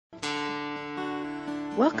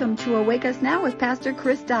Welcome to Awake Us Now with Pastor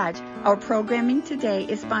Chris Dodge. Our programming today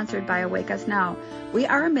is sponsored by Awake Us Now. We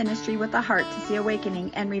are a ministry with a heart to see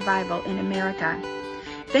awakening and revival in America.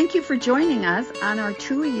 Thank you for joining us on our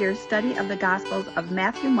 2-year study of the Gospels of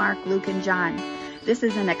Matthew, Mark, Luke, and John. This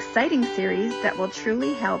is an exciting series that will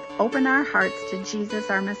truly help open our hearts to Jesus,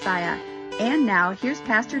 our Messiah. And now, here's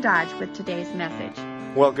Pastor Dodge with today's message.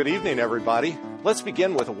 Well, good evening, everybody. Let's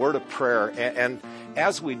begin with a word of prayer. And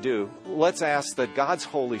as we do, let's ask that God's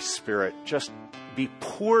Holy Spirit just be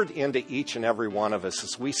poured into each and every one of us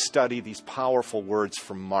as we study these powerful words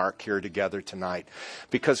from Mark here together tonight.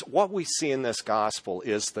 Because what we see in this gospel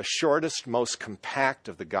is the shortest, most compact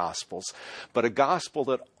of the gospels, but a gospel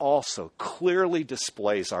that also clearly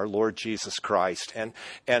displays our Lord Jesus Christ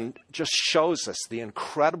and just shows us the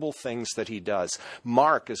incredible things that he does.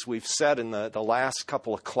 Mark, as we've said in the last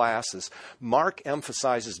couple of classes, Mark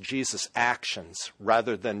emphasizes Jesus' actions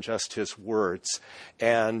rather than just his words.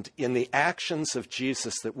 And in the actions of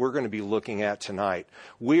Jesus that we're going to be looking at tonight,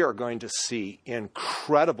 we are going to see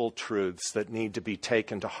incredible truths that need to be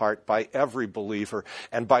taken to heart by every believer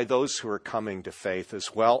and by those who are coming to faith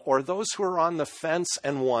as well, or those who are on the fence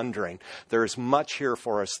and wondering. There is much here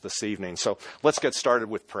for us this evening. So let's get started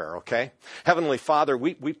with prayer, okay? Heavenly Father,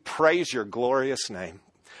 we praise your glorious name.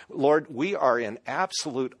 Lord, we are in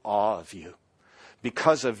absolute awe of you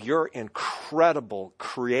because of your incredible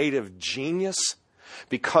creative genius,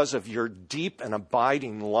 because of your deep and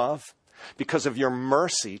abiding love, because of your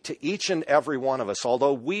mercy to each and every one of us.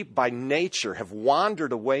 Although we by nature have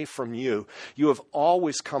wandered away from you, you have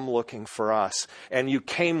always come looking for us. And you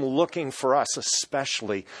came looking for us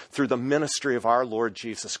especially through the ministry of our Lord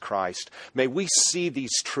Jesus Christ. May we see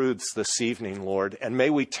these truths this evening, Lord, and may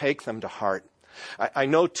we take them to heart. I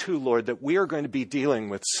know, too, Lord, that we are going to be dealing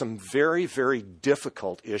with some very, very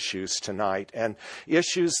difficult issues tonight, and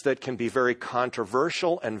issues that can be very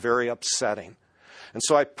controversial and very upsetting. And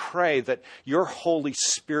so I pray that your Holy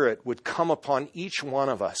Spirit would come upon each one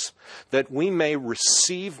of us, that we may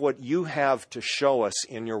receive what you have to show us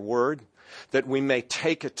in your word, that we may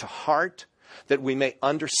take it to heart, that we may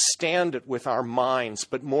understand it with our minds,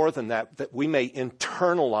 but more than that, that we may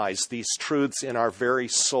internalize these truths in our very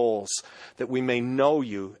souls, that we may know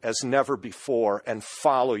you as never before and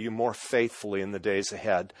follow you more faithfully in the days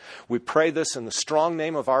ahead. We pray this in the strong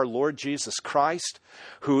name of our Lord Jesus Christ,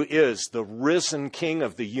 who is the risen King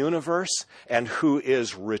of the universe and who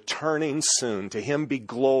is returning soon. To him be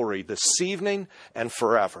glory this evening and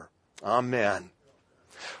forever. Amen.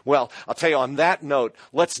 Well, I'll tell you, on that note,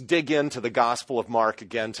 let's dig into the Gospel of Mark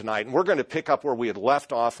again tonight. And we're going to pick up where we had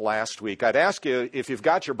left off last week. I'd ask you, if you've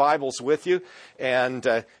got your Bibles with you, and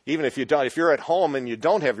even if you don't, if you're at home and you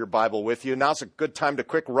don't have your Bible with you, now's a good time to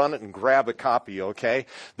quick run it and grab a copy, okay?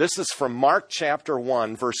 This is from Mark chapter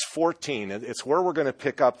 1, verse 14. It's where we're going to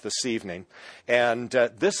pick up this evening. And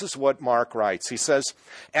this is what Mark writes. He says,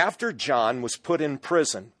 "After John was put in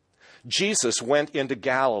prison, Jesus went into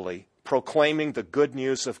Galilee, proclaiming the good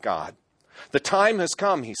news of God. The time has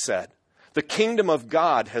come, he said. The kingdom of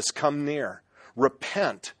God has come near.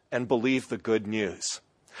 Repent and believe the good news."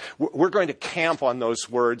 We're going to camp on those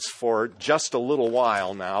words for just a little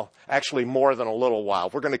while now. Actually, more than a little while.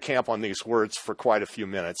 We're going to camp on these words for quite a few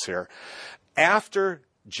minutes here. After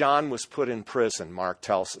John was put in prison, Mark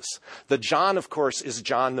tells us. The John, of course, is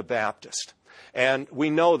John the Baptist. And we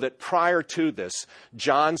know that prior to this,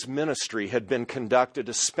 John's ministry had been conducted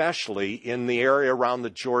especially in the area around the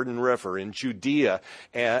Jordan River, in Judea,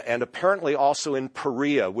 and apparently also in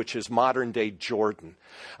Perea, which is modern-day Jordan.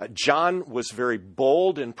 John was very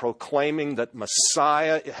bold in proclaiming that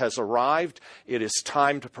Messiah has arrived. It is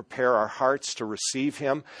time to prepare our hearts to receive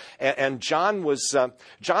him. And John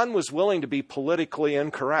was willing to be politically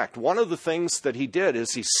incorrect. One of the things that he did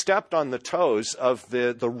is he stepped on the toes of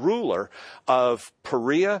the ruler of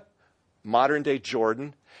Perea, modern-day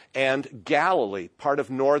Jordan, and Galilee, part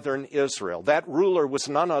of northern Israel. That ruler was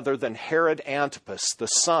none other than Herod Antipas, the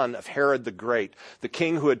son of Herod the Great, the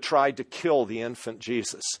king who had tried to kill the infant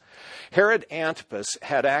Jesus. Herod Antipas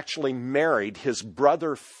had actually married his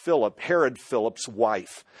brother Philip, Herod Philip's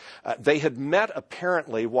wife. They had met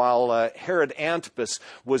apparently while Herod Antipas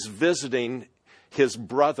was visiting his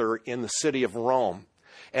brother in the city of Rome.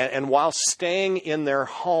 And while staying in their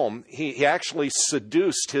home, he actually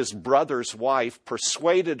seduced his brother's wife,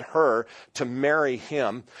 persuaded her to marry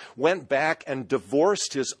him, went back and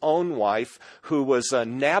divorced his own wife, who was a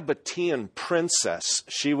Nabatean princess.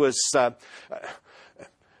 She was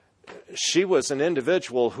an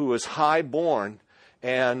individual who was high-born,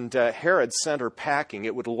 and Herod sent her packing.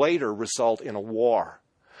 It would later result in a war.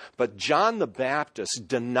 But John the Baptist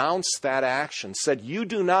denounced that action, said, "You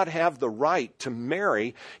do not have the right to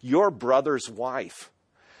marry your brother's wife."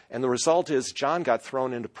 And the result is John got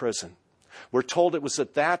thrown into prison. We're told it was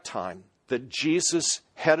at that time that Jesus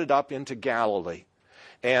headed up into Galilee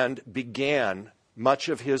and began much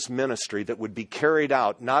of his ministry that would be carried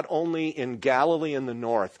out not only in Galilee in the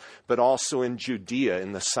north, but also in Judea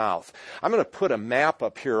in the south. I'm going to put a map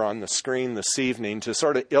up here on the screen this evening to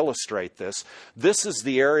sort of illustrate this. This is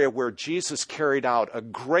the area where Jesus carried out a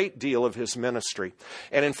great deal of his ministry.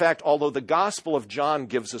 And in fact, although the Gospel of John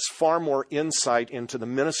gives us far more insight into the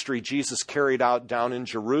ministry Jesus carried out down in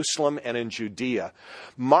Jerusalem and in Judea,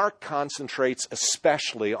 Mark concentrates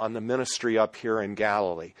especially on the ministry up here in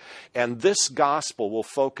Galilee. And this gospel will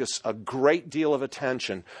focus a great deal of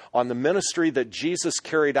attention on the ministry that Jesus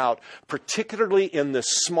carried out, particularly in this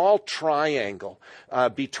small triangle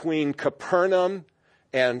between Capernaum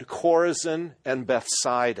and Chorazin and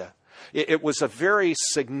Bethsaida. It was a very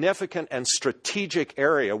significant and strategic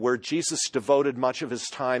area where Jesus devoted much of his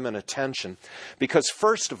time and attention. Because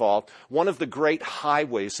first of all, one of the great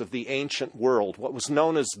highways of the ancient world, what was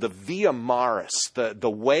known as the Via Maris, the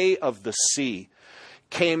way of the sea,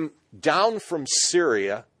 came down from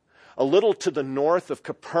Syria, a little to the north of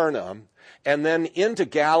Capernaum, and then into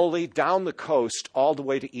Galilee, down the coast, all the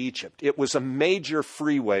way to Egypt. It was a major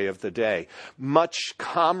freeway of the day. Much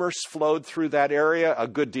commerce flowed through that area, a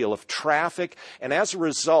good deal of traffic, and as a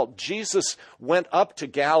result, Jesus went up to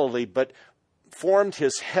Galilee, but formed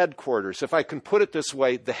his headquarters. If I can put it this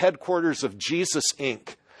way, the headquarters of Jesus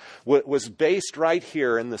Inc. was based right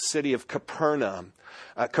here in the city of Capernaum.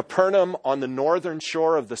 Capernaum, on the northern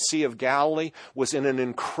shore of the Sea of Galilee, was in an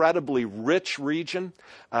incredibly rich region.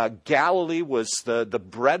 Galilee was the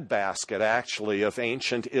breadbasket, actually, of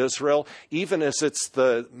ancient Israel, even as it's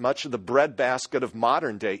much of the breadbasket of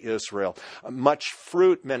modern-day Israel. Much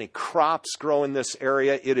fruit, many crops grow in this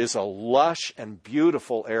area. It is a lush and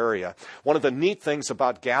beautiful area. One of the neat things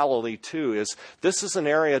about Galilee, too, is this is an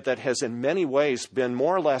area that has in many ways been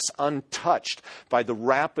more or less untouched by the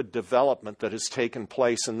rapid development that has taken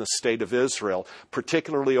place in the state of Israel,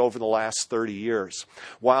 particularly over the last 30 years.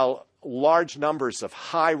 While large numbers of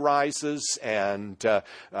high-rises and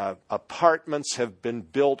apartments have been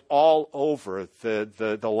built all over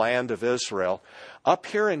the land of Israel, up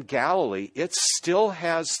here in Galilee, it still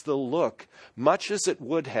has the look much as it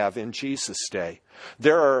would have in Jesus' day.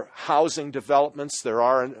 There are housing developments, there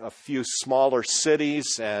are a few smaller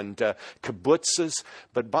cities and kibbutzes,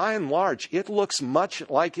 but by and large, it looks much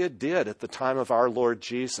like it did at the time of our Lord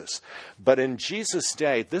Jesus. But in Jesus'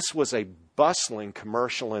 day, this was a bustling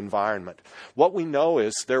commercial environment. What we know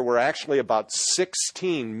is there were actually about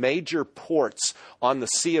 16 major ports on the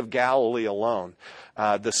Sea of Galilee alone.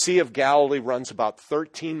 The Sea of Galilee runs about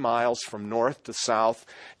 13 miles from north to south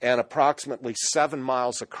and approximately 7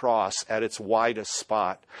 miles across at its widest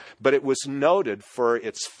spot. But it was noted for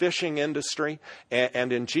its fishing industry,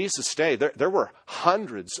 and in Jesus' day, there were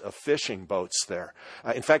hundreds of fishing boats there.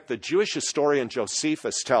 In fact, the Jewish historian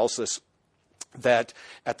Josephus tells us that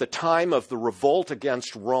at the time of the revolt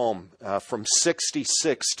against Rome from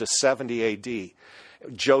 66 to 70 A.D.,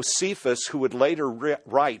 Josephus, who would later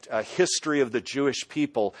write a history of the Jewish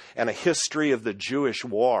people and a history of the Jewish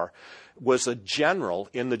war, was a general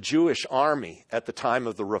in the Jewish army at the time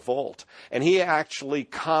of the revolt. And he actually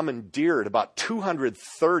commandeered about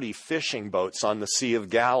 230 fishing boats on the Sea of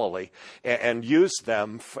Galilee and used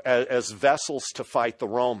them as vessels to fight the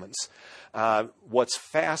Romans. What's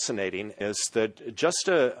fascinating is that just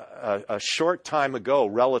a short time ago,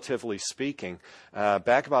 relatively speaking,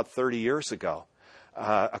 back about 30 years ago,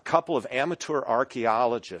 a couple of amateur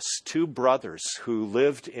archaeologists, two brothers who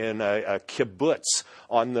lived in a kibbutz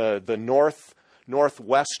on the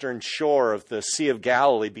northwestern shore of the Sea of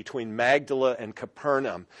Galilee between Magdala and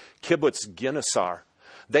Capernaum, Kibbutz Ginosar.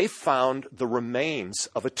 They found the remains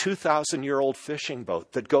of a 2,000-year-old fishing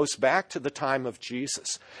boat that goes back to the time of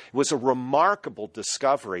Jesus. It was a remarkable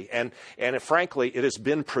discovery, and frankly, it has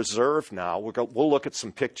been preserved now. We'll look at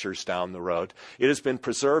some pictures down the road. It has been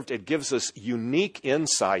preserved. It gives us unique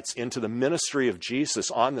insights into the ministry of Jesus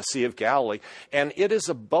on the Sea of Galilee, and it is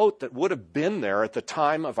a boat that would have been there at the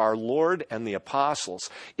time of our Lord and the apostles.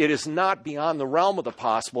 It is not beyond the realm of the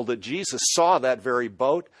possible that Jesus saw that very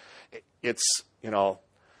boat. It's,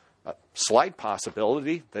 a slight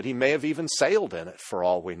possibility that he may have even sailed in it for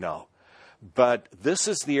all we know. But this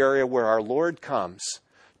is the area where our Lord comes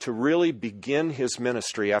to really begin his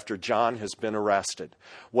ministry after John has been arrested.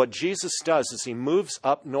 What Jesus does is he moves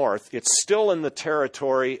up north. It's still in the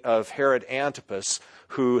territory of Herod Antipas,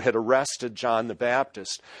 who had arrested John the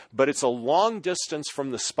Baptist, but it's a long distance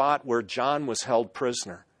from the spot where John was held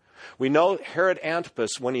prisoner. We know Herod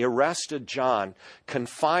Antipas, when he arrested John,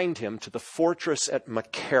 confined him to the fortress at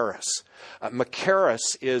Machaerus.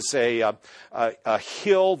 Machaerus is a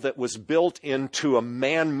hill that was built into a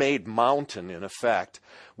man-made mountain, in effect,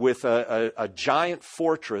 with a giant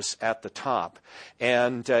fortress at the top.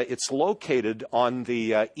 And it's located on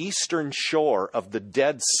the eastern shore of the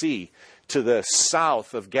Dead Sea, to the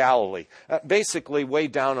south of Galilee, basically way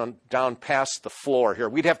down past the floor here.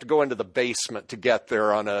 We'd have to go into the basement to get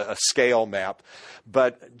there on a scale map.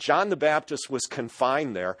 But John the Baptist was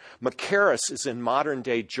confined there. Machaerus is in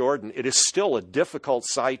modern-day Jordan. It is still a difficult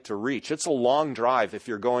site to reach. It's a long drive if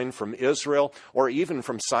you're going from Israel or even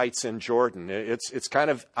from sites in Jordan. It's kind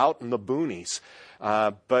of out in the boonies.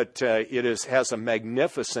 But it has a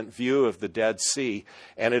magnificent view of the Dead Sea,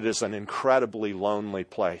 and it is an incredibly lonely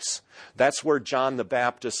place. That's where John the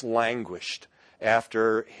Baptist languished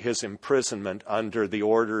after his imprisonment under the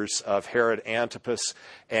orders of Herod Antipas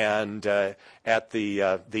and at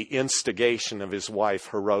the instigation of his wife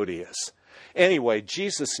Herodias. Anyway,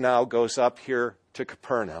 Jesus now goes up here to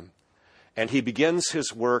Capernaum, and he begins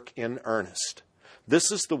his work in earnest.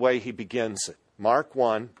 This is the way he begins it. Mark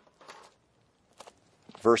 1.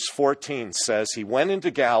 Verse 14 says, he went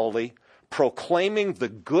into Galilee proclaiming the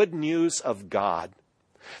good news of God.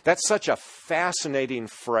 That's such a fascinating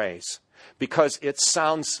phrase because it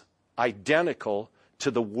sounds identical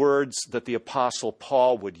to the words that the Apostle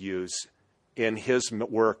Paul would use in his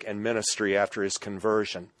work and ministry after his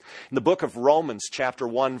conversion. In the book of Romans, chapter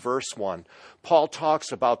 1, verse 1, Paul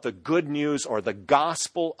talks about the good news or the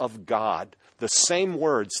gospel of God, the same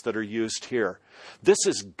words that are used here. This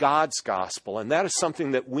is God's gospel, and that is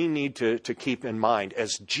something that we need to keep in mind.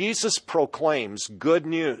 As Jesus proclaims good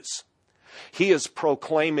news, he is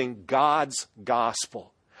proclaiming God's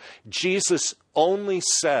gospel. Jesus only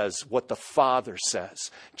says what the Father says.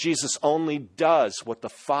 Jesus only does what the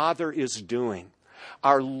Father is doing.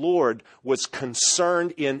 Our Lord was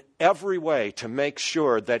concerned in every way to make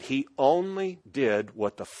sure that he only did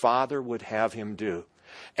what the Father would have him do.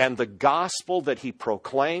 And the gospel that he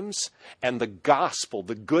proclaims and the gospel,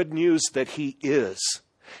 the good news that he is,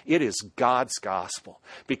 it is God's gospel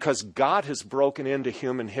because God has broken into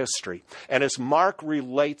human history. And as Mark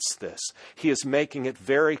relates this, he is making it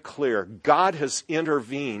very clear. God has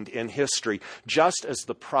intervened in history just as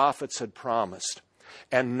the prophets had promised.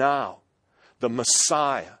 And now, the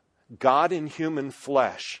Messiah, God in human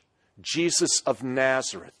flesh, Jesus of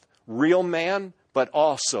Nazareth, real man, but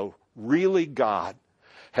also really God,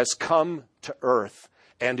 has come to earth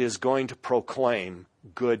and is going to proclaim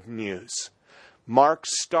good news. Mark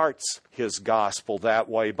starts his gospel that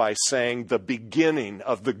way by saying the beginning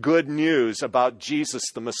of the good news about Jesus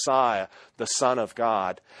the Messiah, the Son of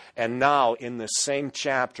God. And now in this same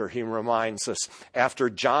chapter he reminds us, after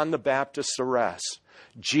John the Baptist's arrest,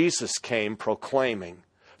 Jesus came proclaiming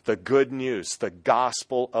the good news, the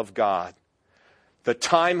gospel of God. The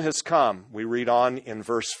time has come, we read on in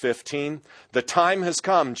verse 15. The time has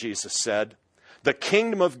come, Jesus said. The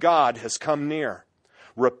kingdom of God has come near.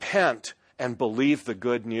 Repent and believe the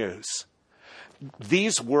good news.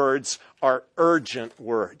 These words are urgent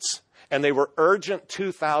words. And they were urgent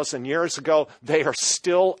 2,000 years ago. They are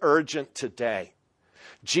still urgent today.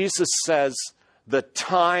 Jesus says, the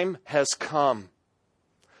time has come.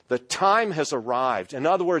 The time has arrived. In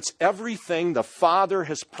other words, everything the Father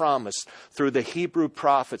has promised through the Hebrew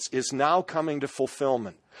prophets is now coming to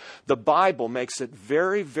fulfillment. The Bible makes it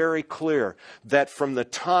very, very clear that from the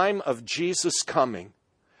time of Jesus' coming,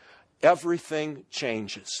 everything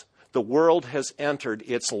changes. The world has entered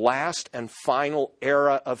its last and final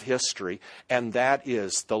era of history, and that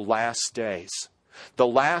is the last days. The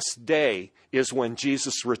last day is when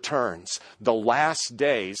Jesus returns. The last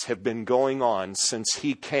days have been going on since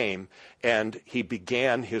he came and he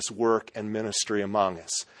began his work and ministry among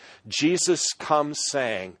us. Jesus comes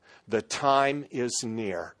saying, the time is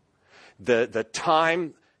near. The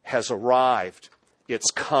time has arrived.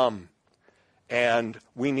 It's come. And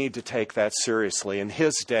we need to take that seriously. In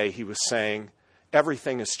his day, he was saying,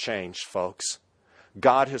 everything has changed, folks.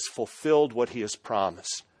 God has fulfilled what he has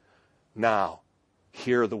promised. Now,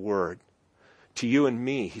 hear the word. To you and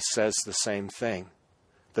me, he says the same thing.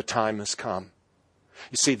 The time has come.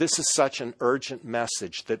 You see, this is such an urgent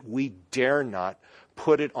message that we dare not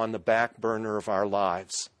put it on the back burner of our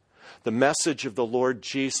lives. The message of the Lord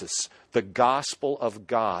Jesus, the gospel of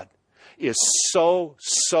God, is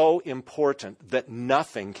so important that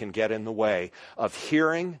nothing can get in the way of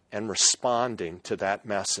hearing and responding to that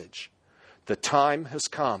message. The time has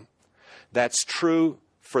come. That's true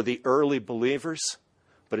for the early believers,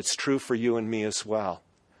 but it's true for you and me as well.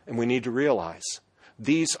 And we need to realize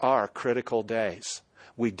these are critical days.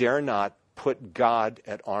 We dare not put God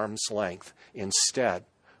at arm's length. Instead,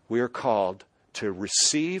 we are called to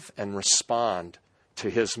receive and respond to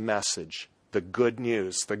his message, the good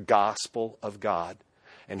news, the gospel of God.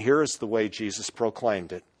 And here is the way Jesus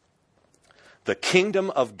proclaimed it. The kingdom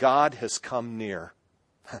of God has come near.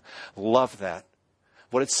 Love that.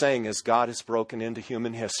 What it's saying is God has broken into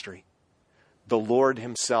human history. The Lord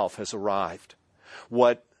himself has arrived.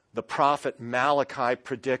 What the prophet Malachi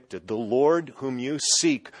predicted, the Lord whom you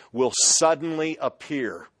seek will suddenly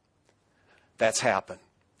appear. That's happened.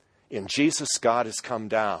 In Jesus, God has come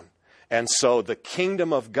down. And so the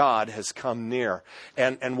kingdom of God has come near.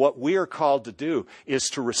 And what we are called to do is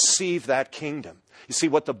to receive that kingdom. You see,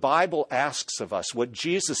 what the Bible asks of us, what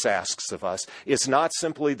Jesus asks of us, is not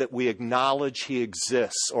simply that we acknowledge he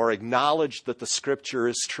exists or acknowledge that the Scripture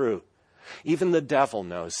is true. Even the devil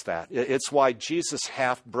knows that. It's why Jesus'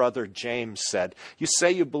 half-brother James said, you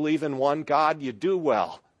say you believe in one God, you do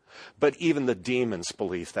well. But even the demons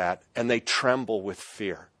believe that, and they tremble with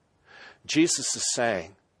fear. Jesus is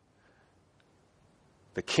saying,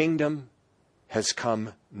 the kingdom has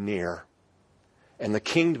come near, and the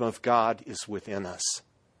kingdom of God is within us.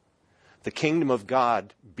 The kingdom of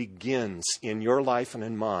God begins in your life and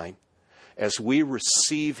in mine as we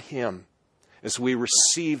receive him, as we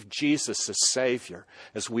receive Jesus as Savior,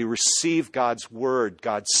 as we receive God's Word,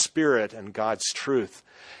 God's Spirit, and God's truth,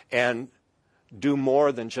 and do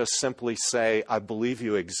more than just simply say, I believe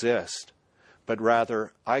you exist, but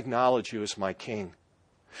rather, I acknowledge you as my King.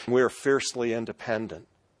 We are fiercely independent.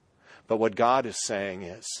 But what God is saying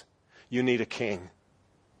is, you need a king.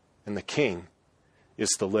 And the king is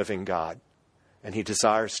the living God. And he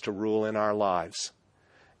desires to rule in our lives.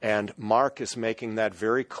 And Mark is making that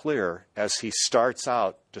very clear as he starts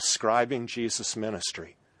out describing Jesus'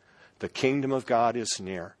 ministry. The kingdom of God is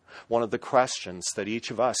near. One of the questions that each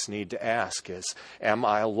of us need to ask is, am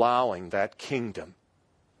I allowing that kingdom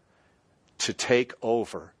to take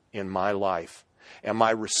over in my life? Am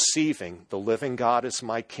I receiving the living God as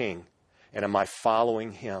my king? And am I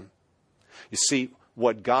following him? You see,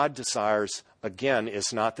 what God desires, again,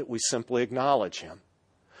 is not that we simply acknowledge him,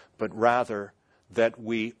 but rather that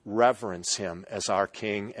we reverence him as our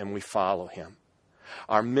king and we follow him.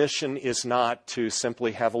 Our mission is not to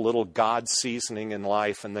simply have a little God seasoning in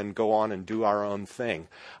life and then go on and do our own thing.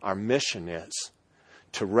 Our mission is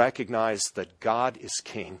to recognize that God is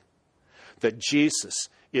king, that Jesus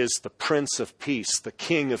is the Prince of Peace, the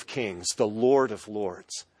King of Kings, the Lord of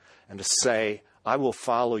Lords, and to say, I will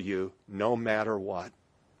follow you no matter what.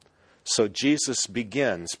 So Jesus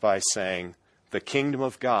begins by saying, the kingdom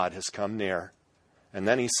of God has come near. And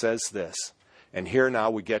then he says this, and here now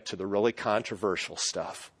we get to the really controversial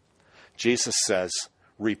stuff. Jesus says,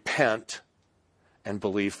 repent and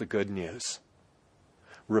believe the good news.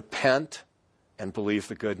 Repent and believe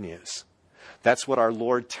the good news. That's what our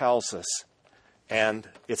Lord tells us. And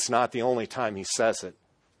it's not the only time he says it,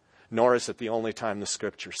 nor is it the only time the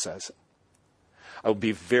Scripture says it. I'll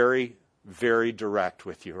be very, very direct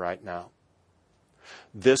with you right now.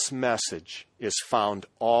 This message is found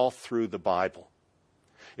all through the Bible.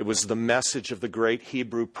 It was the message of the great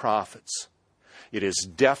Hebrew prophets. It is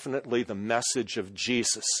definitely the message of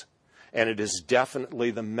Jesus, and it is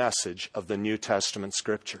definitely the message of the New Testament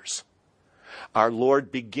Scriptures. Our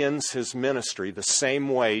Lord begins his ministry the same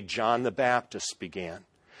way John the Baptist began.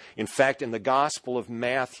 In fact, in the Gospel of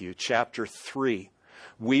Matthew, chapter 3,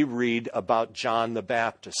 we read about John the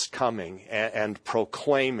Baptist coming and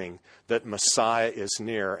proclaiming that Messiah is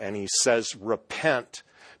near. And he says, repent,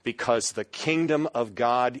 because the kingdom of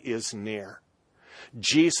God is near.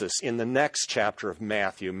 Jesus, in the next chapter of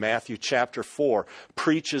Matthew, Matthew chapter 4,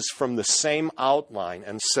 preaches from the same outline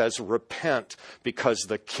and says, repent, because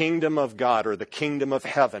the kingdom of God, or the kingdom of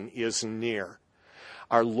heaven, is near.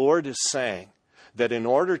 Our Lord is saying that in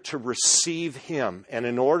order to receive him and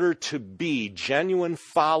in order to be genuine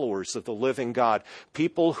followers of the living God,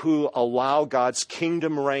 people who allow God's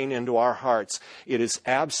kingdom reign into our hearts, it is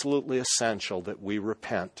absolutely essential that we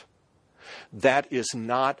repent. That is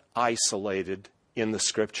not isolated in the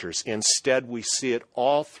Scriptures. Instead, we see it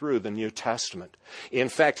all through the New Testament. In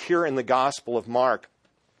fact, here in the Gospel of Mark,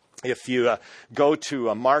 if you go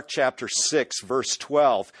to Mark chapter 6, verse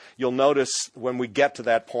 12, you'll notice when we get to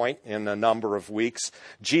that point in a number of weeks,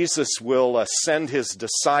 Jesus will send his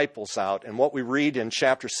disciples out. And what we read in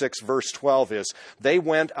chapter 6, verse 12 is, they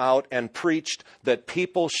went out and preached that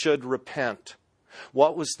people should repent.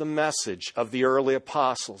 What was the message of the early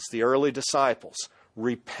apostles, the early disciples?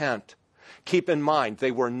 Repent. Keep in mind,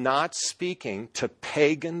 they were not speaking to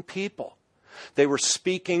pagan people. They were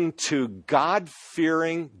speaking to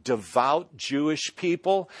God-fearing, devout Jewish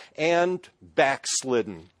people and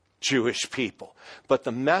backslidden Jewish people. But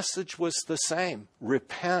the message was the same: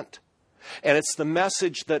 repent. And it's the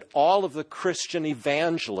message that all of the Christian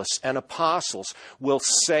evangelists and apostles will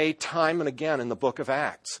say time and again in the book of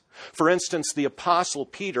Acts. For instance, the apostle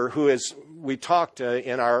Peter, who is, we talked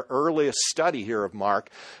in our earliest study here of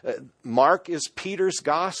Mark, Mark is Peter's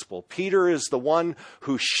gospel. Peter is the one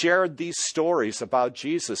who shared these stories about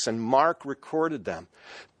Jesus, and Mark recorded them.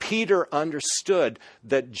 Peter understood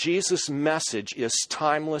that Jesus' message is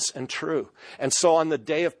timeless and true. And so on the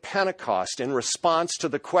day of Pentecost, in response to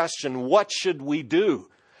the question, what should we do?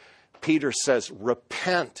 Peter says,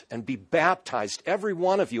 repent and be baptized, every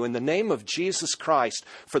one of you, in the name of Jesus Christ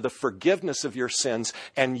for the forgiveness of your sins,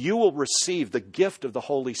 and you will receive the gift of the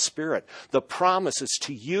Holy Spirit. The promise is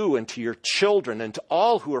to you and to your children and to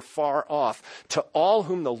all who are far off, to all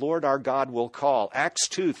whom the Lord our God will call. Acts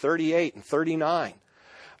 2:38 and 39.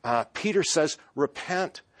 Peter says,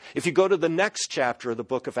 repent. If you go to the next chapter of the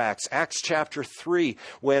book of Acts, Acts chapter 3,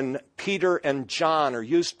 when Peter and John are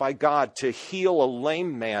used by God to heal a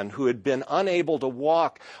lame man who had been unable to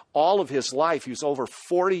walk all of his life. He was over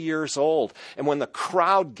 40 years old. And when the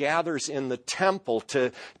crowd gathers in the temple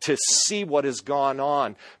to see what has gone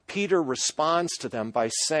on, Peter responds to them by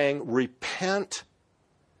saying, repent.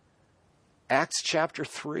 Acts chapter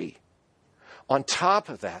 3. On top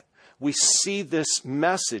of that, we see this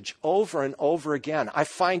message over and over again. I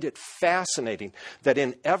find it fascinating that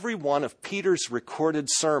in every one of Peter's recorded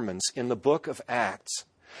sermons in the book of Acts,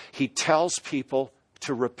 he tells people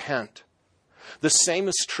to repent. The same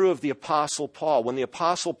is true of the Apostle Paul. When the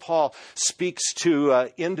Apostle Paul speaks to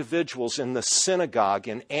individuals in the synagogue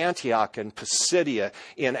in Antioch and Pisidia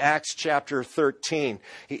in Acts chapter 13,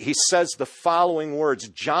 he says the following words: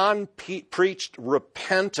 John preached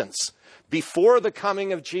repentance. Before the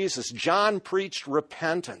coming of Jesus, John preached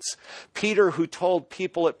repentance. Peter, who told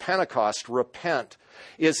people at Pentecost, repent,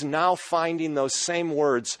 is now finding those same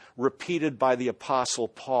words repeated by the Apostle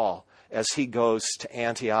Paul as he goes to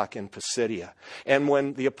Antioch and Pisidia. And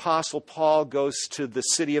when the Apostle Paul goes to the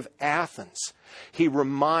city of Athens, he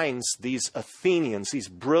reminds these Athenians, these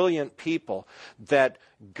brilliant people, that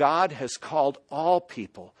God has called all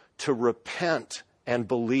people to repent and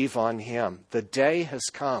believe on him. The day has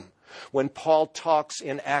come. When Paul talks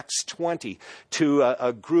in Acts 20 to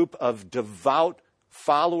a group of devout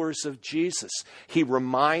followers of Jesus, he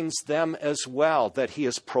reminds them as well that he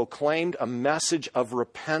has proclaimed a message of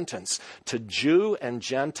repentance to Jew and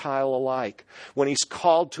Gentile alike. When he's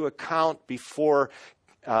called to account before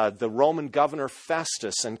the Roman governor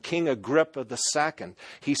Festus and King Agrippa II,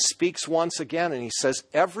 he speaks once again and he says,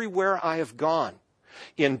 everywhere I have gone,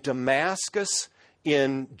 in Damascus,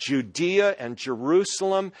 in Judea and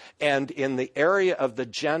Jerusalem, and in the area of the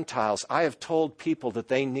Gentiles, I have told people that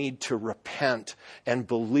they need to repent and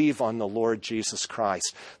believe on the Lord Jesus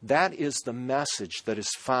Christ. That is the message that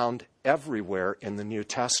is found everywhere in the New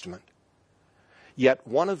Testament. Yet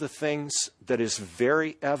one of the things that is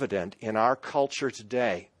very evident in our culture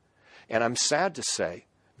today, and I'm sad to say,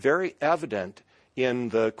 very evident in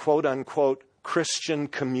the quote-unquote Christian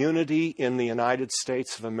community in the United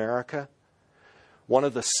States of America, one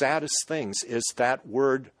of the saddest things is that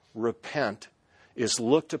word repent is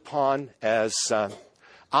looked upon as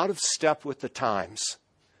out of step with the times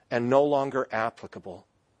and no longer applicable.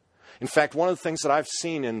 In fact, one of the things that I've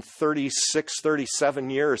seen in 36, 37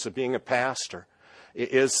 years of being a pastor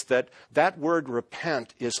is that word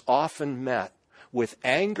repent is often met with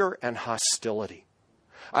anger and hostility.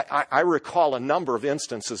 I recall a number of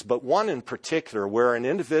instances, but one in particular where an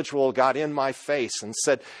individual got in my face and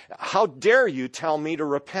said, how dare you tell me to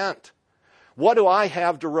repent? What do I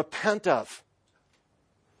have to repent of?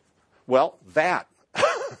 Well, that.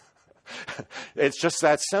 It's just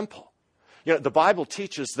that simple. You know, the Bible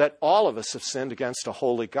teaches that all of us have sinned against a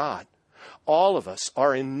holy God. All of us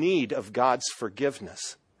are in need of God's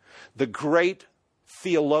forgiveness. The great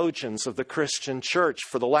theologians of the Christian church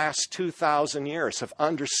for the last 2,000 years have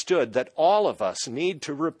understood that all of us need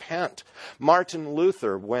to repent. Martin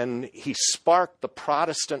Luther, when he sparked the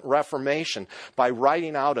Protestant Reformation by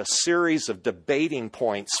writing out a series of debating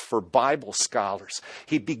points for Bible scholars,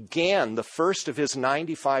 he began the first of his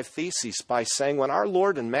 95 theses by saying, when our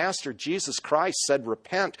Lord and Master Jesus Christ said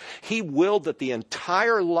repent, he willed that the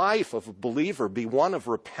entire life of a believer be one of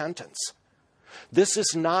repentance. This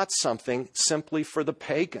is not something simply for the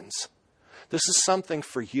pagans. This is something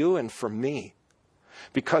for you and for me.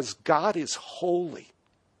 Because God is holy.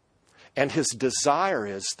 And his desire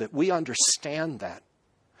is that we understand that.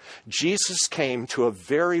 Jesus came to a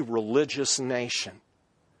very religious nation.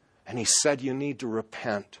 And he said, you need to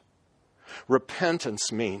repent. Repentance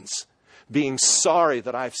means being sorry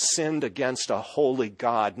that I've sinned against a holy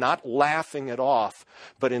God, not laughing it off,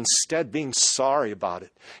 but instead being sorry about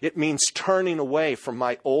it. It means turning away from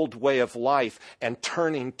my old way of life and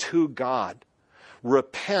turning to God.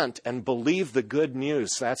 Repent and believe the good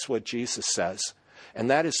news. That's what Jesus says. And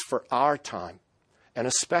that is for our time, and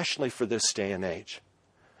especially for this day and age.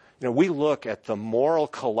 You know, we look at the moral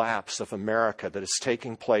collapse of America that is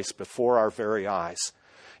taking place before our very eyes.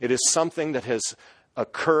 It is something that has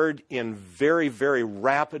occurred in very, very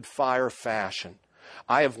rapid-fire fashion.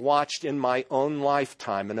 I have watched in my own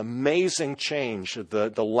lifetime an amazing change of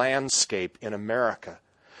the landscape in America.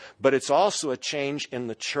 But it's also a change in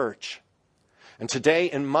the church. And today,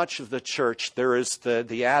 in much of the church, there is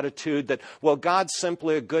the attitude that, well, God's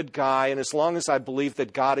simply a good guy, and as long as I believe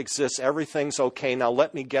that God exists, everything's okay. Now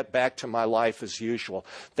let me get back to my life as usual.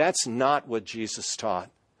 That's not what Jesus taught.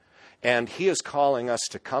 And he is calling us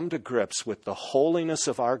to come to grips with the holiness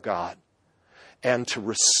of our God and to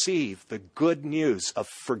receive the good news of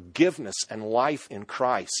forgiveness and life in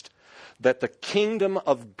Christ, that the kingdom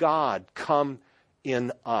of God come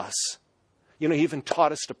in us. You know, he even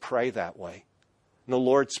taught us to pray that way. In the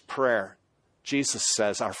Lord's Prayer, Jesus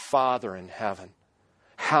says, our Father in heaven,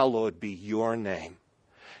 hallowed be your name.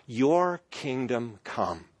 Your kingdom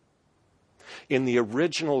come. In the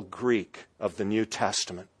original Greek of the New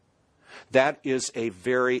Testament, that is a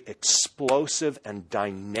very explosive and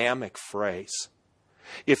dynamic phrase.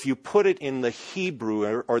 If you put it in the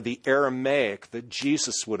Hebrew or the Aramaic that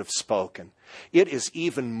Jesus would have spoken, it is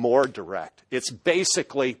even more direct. It's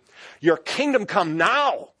basically, your kingdom come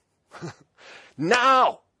now.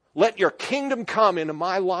 Now, let your kingdom come into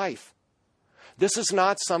my life. This is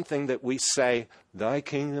not something that we say, thy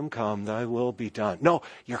kingdom come, thy will be done. No,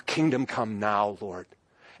 your kingdom come now, Lord.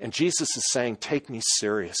 And Jesus is saying, take me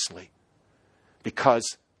seriously,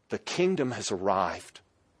 because the kingdom has arrived.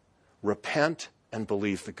 Repent and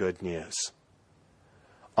believe the good news.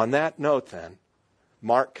 On that note, then,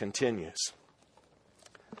 Mark continues.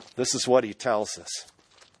 This is what he tells us.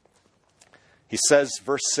 He says,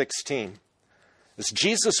 verse 16, as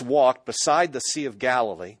Jesus walked beside the Sea of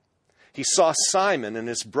Galilee, he saw Simon and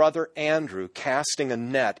his brother Andrew casting a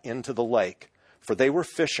net into the lake, for they were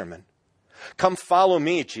fishermen. Come follow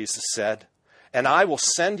me, Jesus said, and I will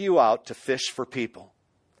send you out to fish for people.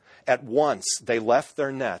 At once they left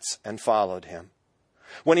their nets and followed him.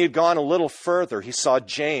 When he had gone a little further, he saw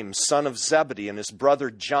James, son of Zebedee, and his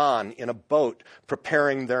brother John in a boat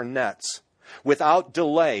preparing their nets. Without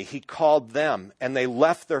delay, he called them, and they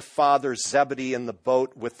left their father Zebedee in the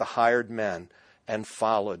boat with the hired men and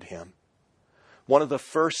followed him. One of the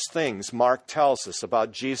first things Mark tells us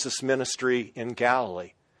about Jesus' ministry in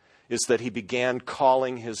Galilee is that he began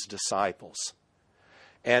calling his disciples.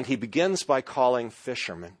 And he begins by calling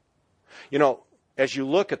fishermen. You know, as you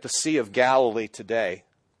look at the Sea of Galilee today,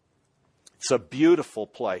 it's a beautiful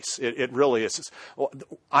place. It really is. It's,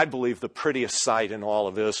 I believe, the prettiest sight in all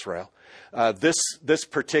of Israel. This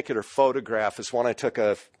particular photograph is one I took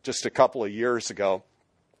just a couple of years ago.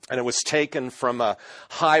 And it was taken from a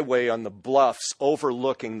highway on the bluffs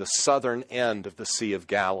overlooking the southern end of the Sea of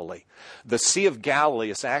Galilee. The Sea of Galilee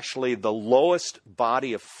is actually the lowest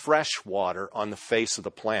body of fresh water on the face of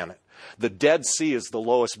the planet. The Dead Sea is the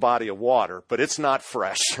lowest body of water, but it's not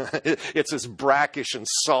fresh. It's as brackish and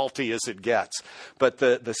salty as it gets. But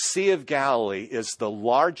the Sea of Galilee is the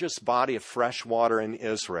largest body of fresh water in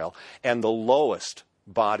Israel and the lowest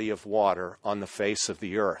body of water on the face of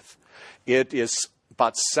the earth. It is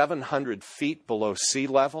about 700 feet below sea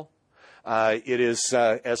level. It is,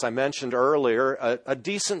 as I mentioned earlier, a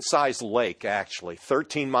decent-sized lake, actually,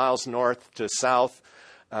 13 miles north to south,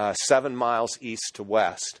 7 miles east to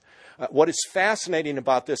west. What is fascinating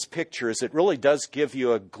about this picture is it really does give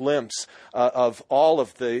you a glimpse of all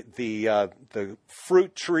of the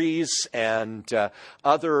fruit trees and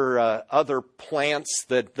other plants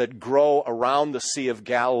that grow around the Sea of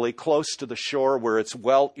Galilee, close to the shore where it's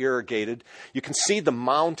well irrigated. You can see the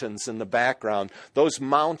mountains in the background. Those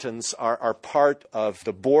mountains are part of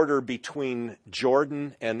the border between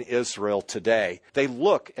Jordan and Israel today. They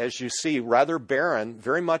look, as you see, rather barren,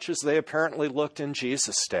 very much as they apparently looked in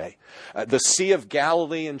Jesus' day. The Sea of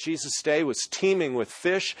Galilee in Jesus' day was teeming with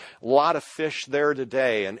fish. A lot of fish there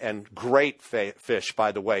today, and great fish,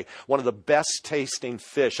 by the way. One of the best tasting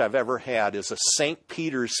fish I've ever had is a St.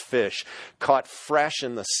 Peter's fish caught fresh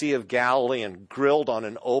in the Sea of Galilee and grilled on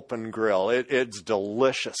an open grill. It's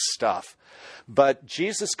delicious stuff. But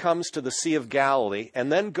Jesus comes to the Sea of Galilee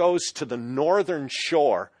and then goes to the northern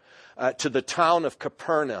shore to the town of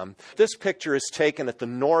Capernaum. This picture is taken at the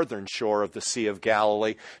northern shore of the Sea of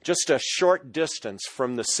Galilee, just a short distance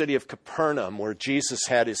from the city of Capernaum where Jesus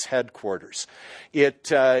had his headquarters.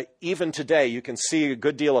 Even today, you can see a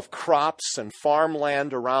good deal of crops and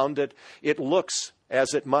farmland around it. It looks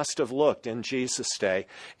as it must have looked in Jesus' day.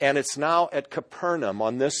 And it's now at Capernaum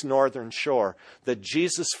on this northern shore that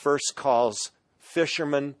Jesus first calls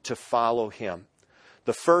fishermen to follow him.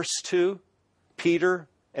 The first two, Peter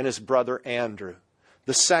and his brother Andrew.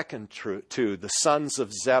 The second two, the sons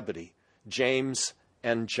of Zebedee, James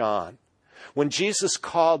and John. When Jesus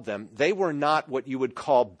called them, they were not what you would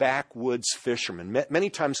call backwoods fishermen. Many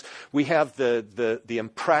times we have the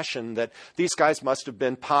impression that these guys must have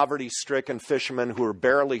been poverty-stricken fishermen who were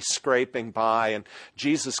barely scraping by, and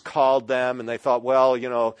Jesus called them, and they thought,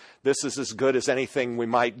 well, this is as good as anything we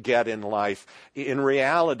might get in life. In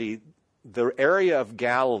reality, the area of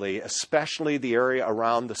Galilee, especially the area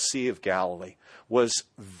around the Sea of Galilee, was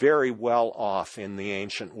very well off in the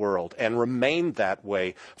ancient world and remained that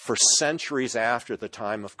way for centuries after the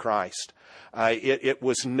time of Christ. It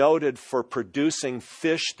was noted for producing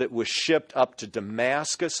fish that was shipped up to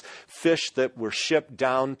Damascus, fish that were shipped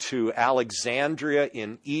down to Alexandria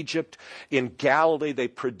in Egypt. In Galilee, they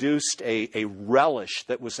produced a relish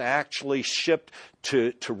that was actually shipped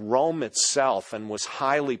to Rome itself and was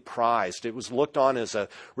highly prized. It was looked on as a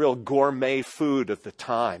real gourmet food of the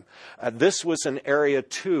time. This was an area,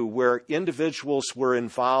 too, where individuals were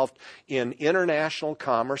involved in international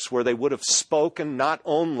commerce, where they would have spoken not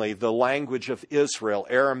only the language of Israel,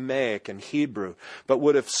 Aramaic and Hebrew, but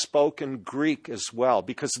would have spoken Greek as well,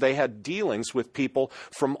 because they had dealings with people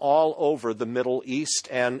from all over the Middle East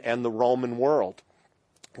and the Roman world.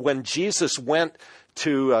 When Jesus went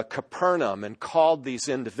to Capernaum and called these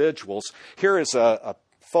individuals, here is a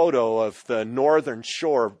photo of the northern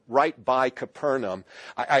shore right by Capernaum.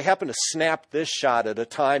 I happen to snap this shot at a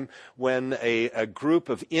time when a group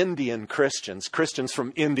of Indian Christians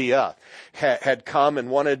from India, had come and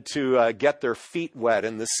wanted to get their feet wet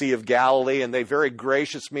in the Sea of Galilee, and they very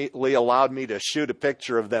graciously allowed me to shoot a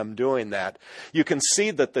picture of them doing that. You can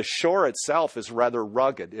see that the shore itself is rather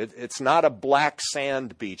rugged. It's not a black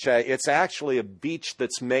sand beach. It's actually a beach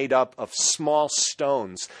that's made up of small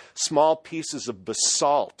stones, small pieces of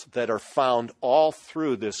basalt that are found all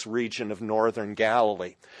through this region of northern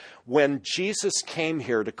Galilee. When Jesus came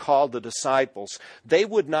here to call the disciples, they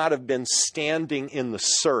would not have been standing in the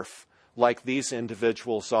surf like these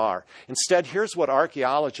individuals are. Instead, here's what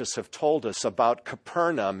archaeologists have told us about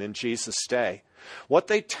Capernaum in Jesus' day. What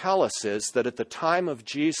they tell us is that at the time of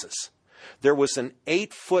Jesus, there was an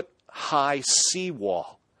 8-foot-high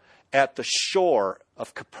seawall at the shore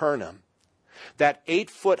of Capernaum. That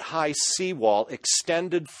 8-foot-high seawall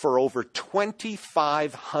extended for over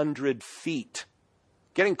 2,500 feet,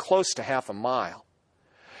 getting close to half a mile.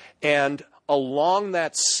 And along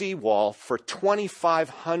that seawall for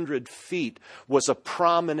 2,500 feet was a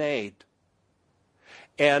promenade.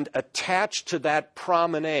 And attached to that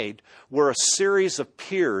promenade were a series of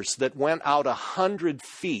piers that went out 100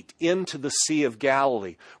 feet into the Sea of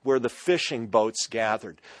Galilee, where the fishing boats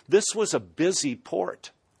gathered. This was a busy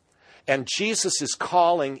port. And Jesus is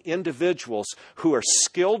calling individuals who are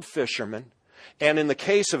skilled fishermen, and in the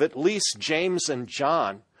case of at least James and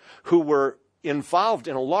John, who were involved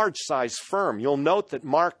in a large-sized firm. You'll note that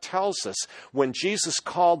Mark tells us when Jesus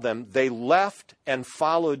called them, they left and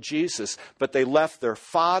followed Jesus, but they left their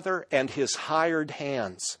father and his hired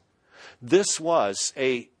hands. This was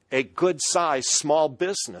a good-sized small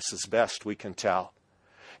business, as best we can tell.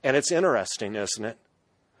 And it's interesting, isn't it,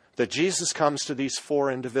 that Jesus comes to these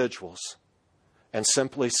four individuals and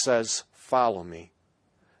simply says, "Follow me."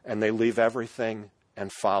 And they leave everything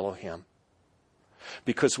and follow him.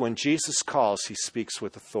 Because when Jesus calls, he speaks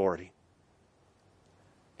with authority.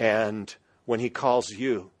 And when he calls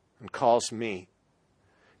you and calls me,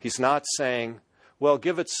 he's not saying, well,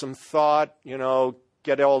 give it some thought,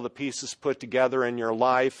 get all the pieces put together in your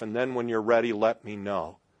life, and then when you're ready, let me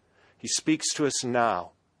know. He speaks to us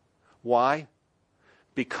now. Why?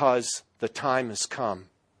 Because the time has come.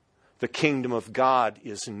 The kingdom of God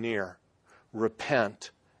is near.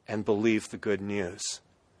 Repent and believe the good news.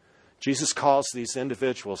 Jesus calls these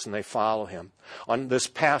individuals and they follow him. On this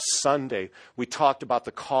past Sunday, we talked about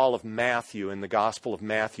the call of Matthew in the Gospel of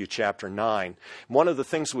Matthew chapter 9. One of the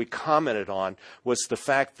things we commented on was the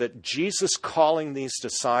fact that Jesus calling these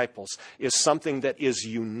disciples is something that is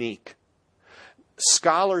unique.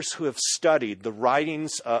 Scholars who have studied the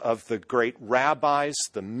writings of the great rabbis,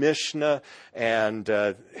 the Mishnah, and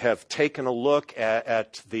have taken a look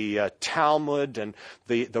at the Talmud and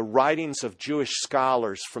the writings of Jewish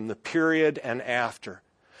scholars from the period and after,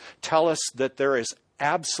 tell us that there is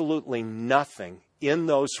absolutely nothing in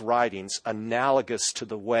those writings analogous to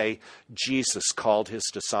the way Jesus called his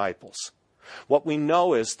disciples. What we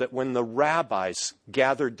know is that when the rabbis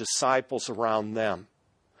gathered disciples around them,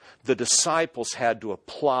 the disciples had to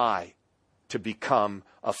apply to become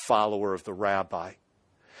a follower of the rabbi.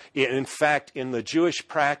 In fact, in the Jewish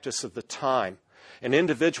practice of the time, an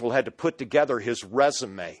individual had to put together his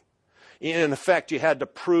resume. In effect, you had to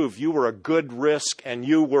prove you were a good risk and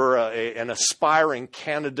you were an aspiring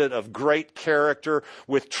candidate of great character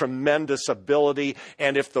with tremendous ability.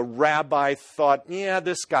 And if the rabbi thought, yeah,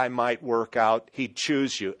 this guy might work out, he'd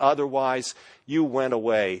choose you. Otherwise, you went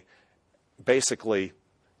away. Basically,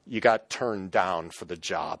 you got turned down for the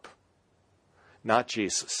job. Not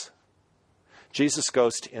Jesus. Jesus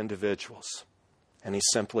goes to individuals and he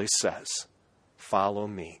simply says, follow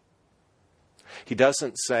me. He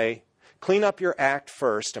doesn't say, clean up your act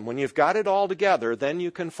first, and when you've got it all together, then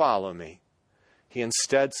you can follow me. He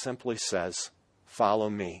instead simply says, follow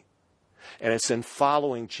me. And it's in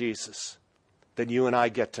following Jesus that you and I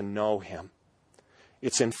get to know him.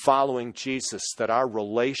 It's in following Jesus that our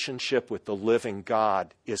relationship with the living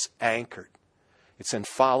God is anchored. It's in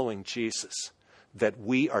following Jesus that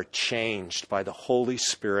we are changed by the Holy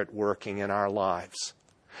Spirit working in our lives.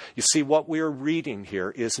 You see, what we are reading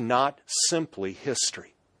here is not simply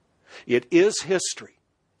history. It is history.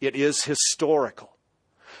 It is historical.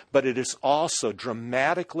 But it is also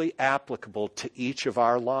dramatically applicable to each of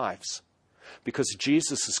our lives. Because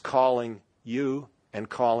Jesus is calling you and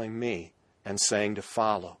calling me and saying to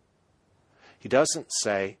follow. He doesn't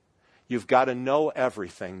say, you've got to know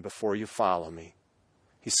everything before you follow me.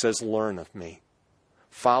 He says, learn of me.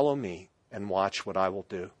 Follow me and watch what I will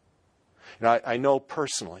do. And I know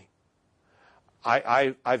personally,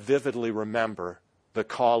 I vividly remember the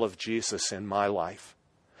call of Jesus in my life.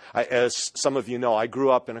 As some of you know, I grew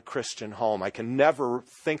up in a Christian home. I can never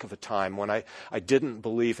think of a time when I didn't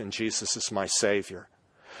believe in Jesus as my Savior.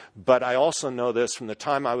 But I also know this from the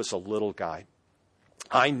time I was a little guy.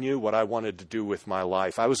 I knew what I wanted to do with my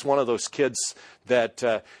life. I was one of those kids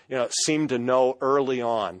that seemed to know early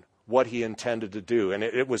on what he intended to do. And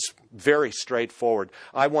it was very straightforward.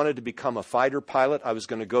 I wanted to become a fighter pilot. I was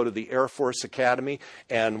going to go to the Air Force Academy.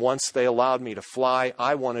 And once they allowed me to fly,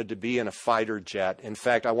 I wanted to be in a fighter jet. In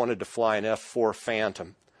fact, I wanted to fly an F-4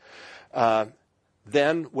 Phantom.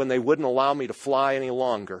 Then, when they wouldn't allow me to fly any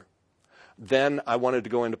longer, then I wanted to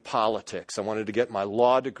go into politics. I wanted to get my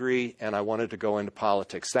law degree, and I wanted to go into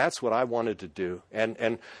politics. That's what I wanted to do.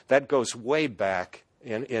 And that goes way back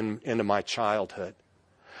into my childhood.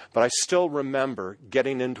 But I still remember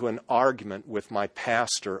getting into an argument with my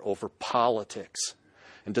pastor over politics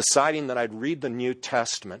and deciding that I'd read the New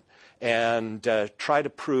Testament and try to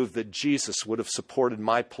prove that Jesus would have supported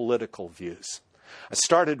my political views. I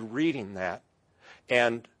started reading that,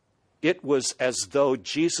 and it was as though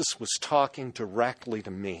Jesus was talking directly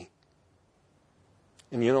to me.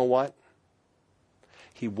 And you know what?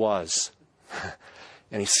 He was.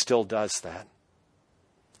 And he still does that.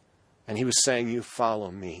 And he was saying, you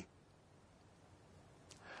follow me.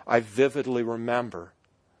 I vividly remember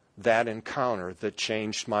that encounter that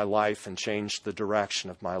changed my life and changed the direction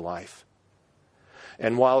of my life.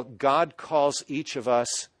 And while God calls each of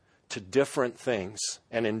us to different things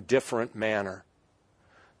and in different manner,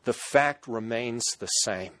 the fact remains the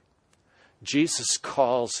same. Jesus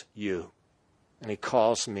calls you, and he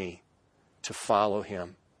calls me to follow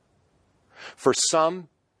him. For some,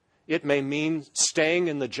 it may mean staying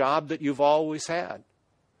in the job that you've always had.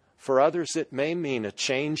 For others, it may mean a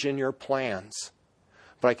change in your plans.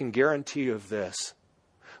 But I can guarantee you of this.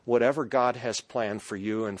 Whatever God has planned for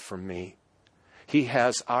you and for me, he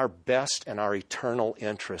has our best and our eternal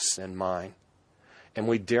interests in mind. And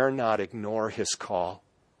we dare not ignore his call.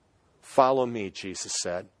 Follow me, Jesus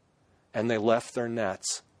said. And they left their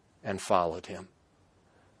nets and followed him.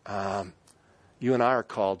 You and I are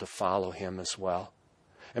called to follow him as well.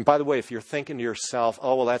 And by the way, if you're thinking to yourself,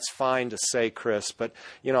 oh, well, that's fine to say, Chris, but,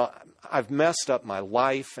 I've messed up my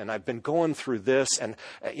life and I've been going through this and,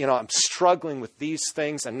 I'm struggling with these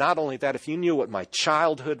things. And not only that, if you knew what my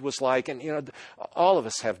childhood was like, and, all of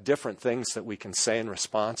us have different things that we can say in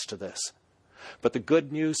response to this. But the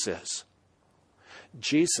good news is,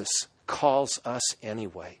 Jesus calls us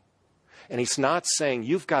anyway. And he's not saying,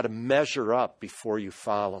 you've got to measure up before you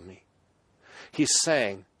follow me. He's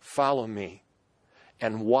saying, follow me.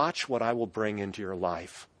 And watch what I will bring into your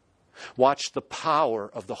life. Watch the power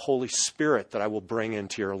of the Holy Spirit that I will bring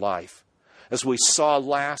into your life. As we saw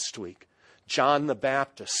last week, John the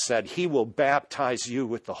Baptist said, He will baptize you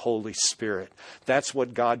with the Holy Spirit. That's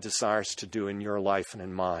what God desires to do in your life and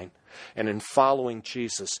in mine. And in following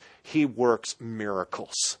Jesus, He works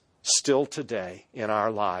miracles still today in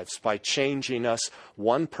our lives by changing us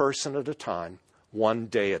one person at a time, one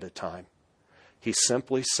day at a time. He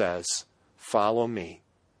simply says, follow me,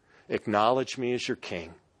 acknowledge me as your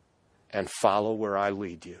King, and follow where I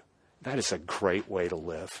lead you. That is a great way to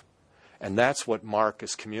live. And that's what Mark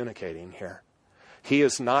is communicating here. He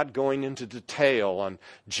is not going into detail on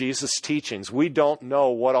Jesus' teachings. We don't know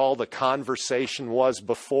what all the conversation was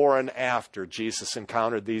before and after Jesus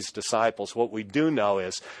encountered these disciples. What we do know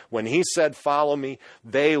is when He said, follow me,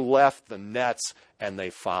 they left the nets and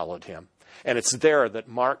they followed Him. And it's there that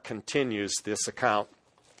Mark continues this account.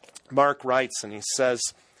 Mark writes and he says,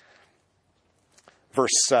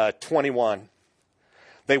 verse 21,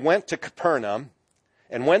 they went to Capernaum,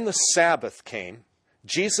 and when the Sabbath came,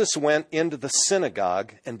 Jesus went into the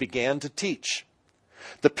synagogue and began to teach.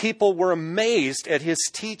 The people were amazed at His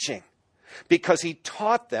teaching because He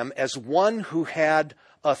taught them as one who had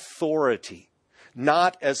authority,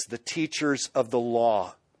 not as the teachers of the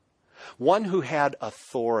law. One who had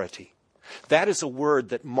authority. That is a word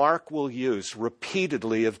that Mark will use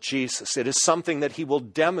repeatedly of Jesus. It is something that he will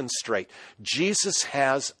demonstrate. Jesus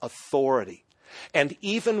has authority. And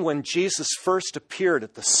even when Jesus first appeared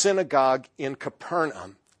at the synagogue in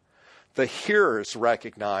Capernaum, the hearers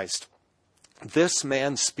recognized this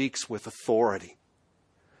man speaks with authority.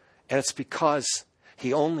 And it's because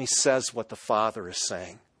he only says what the Father is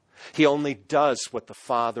saying. He only does what the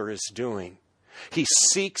Father is doing. He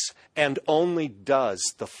seeks and only does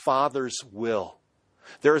the Father's will.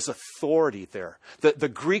 There is authority there. The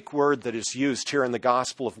Greek word that is used here in the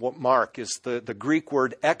Gospel of Mark is the Greek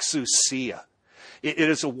word exousia. It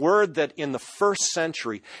is a word that in the first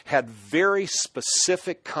century had very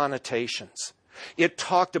specific connotations. It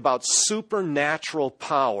talked about supernatural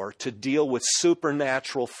power to deal with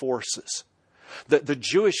supernatural forces. The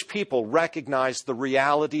Jewish people recognized the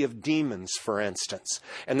reality of demons, for instance,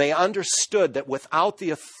 and they understood that without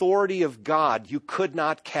the authority of God, you could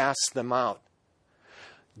not cast them out.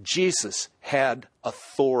 Jesus had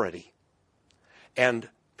authority, and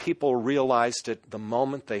people realized it the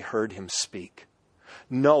moment they heard Him speak.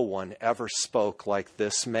 No one ever spoke like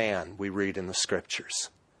this man, we read in the Scriptures.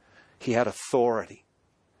 He had authority,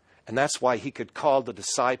 and that's why He could call the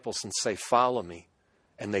disciples and say, follow me,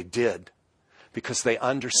 and they did. Because they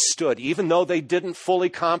understood, even though they didn't fully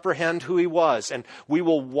comprehend who He was. And we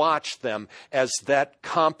will watch them as that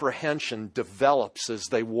comprehension develops as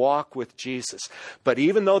they walk with Jesus. But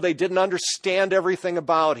even though they didn't understand everything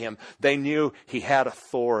about Him, they knew He had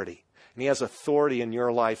authority. And He has authority in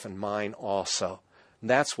your life and mine also. And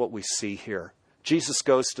that's what we see here. Jesus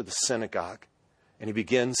goes to the synagogue and He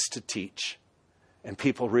begins to teach. And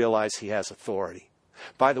people realize He has authority.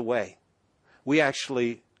 By the way, we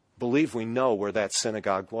actually believe we know where that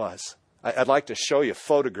synagogue was. I'd like to show you a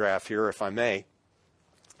photograph here, if I may.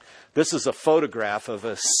 This is a photograph of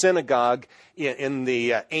a synagogue in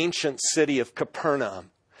the ancient city of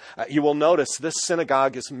Capernaum. You will notice this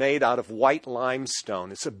synagogue is made out of white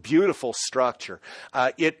limestone. It's a beautiful structure.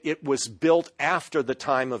 It was built after the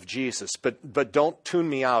time of Jesus, but don't tune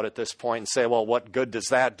me out at this point and say, well, what good does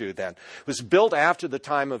that do then? It was built after the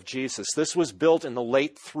time of Jesus. This was built in the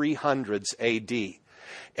late 300s A.D.,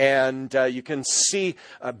 and you can see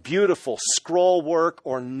beautiful scroll work,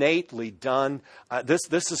 ornately done.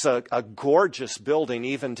 This is a gorgeous building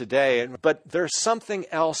even today. But there's something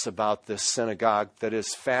else about this synagogue that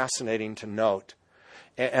is fascinating to note.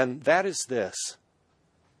 And that is this.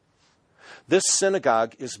 This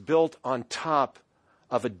synagogue is built on top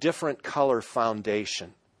of a different color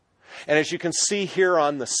foundation. And as you can see here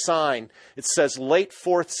on the sign, it says late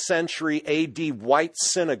 4th century A.D. white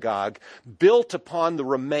synagogue built upon the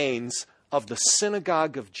remains of the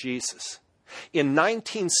synagogue of Jesus. In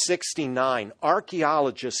 1969,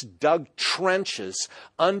 archaeologists dug trenches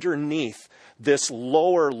underneath this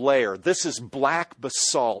lower layer. This is black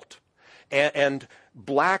basalt. And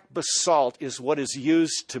black basalt is what is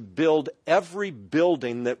used to build every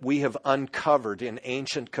building that we have uncovered in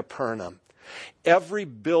ancient Capernaum. Every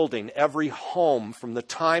building, every home from the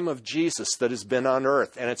time of Jesus that has been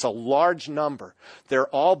unearthed, and it's a large number, they're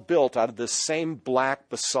all built out of this same black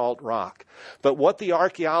basalt rock. But what the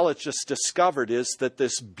archaeologists discovered is that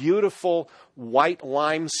this beautiful white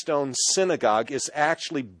limestone synagogue is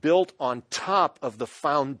actually built on top of the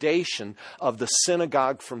foundation of the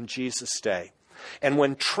synagogue from Jesus' day. And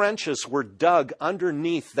when trenches were dug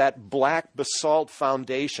underneath that black basalt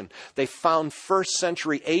foundation, they found 1st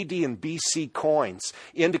century AD and BC coins,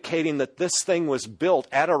 indicating that this thing was built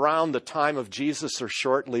at around the time of Jesus or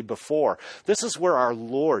shortly before. This is where our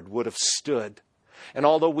Lord would have stood. And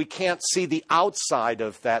although we can't see the outside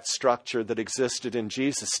of that structure that existed in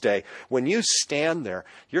Jesus' day, when you stand there,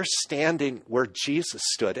 you're standing where Jesus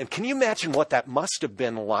stood. And can you imagine what that must have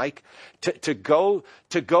been like to go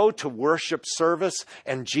to worship service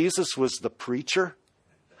and Jesus was the preacher?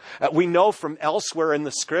 We know from elsewhere in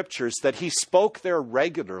the Scriptures that he spoke there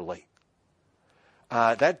regularly.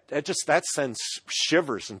 That sends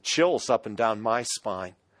shivers and chills up and down my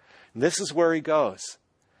spine. And this is where he goes.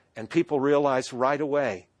 And people realize right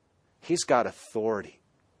away, he's got authority.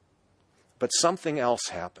 But something else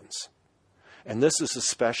happens. And this is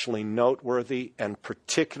especially noteworthy and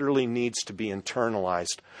particularly needs to be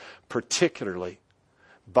internalized, particularly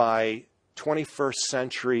by 21st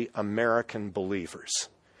century American believers.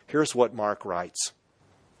 Here's what Mark writes.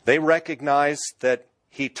 They recognized that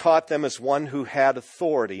he taught them as one who had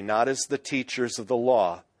authority, not as the teachers of the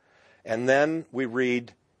law. And then we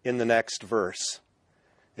read in the next verse.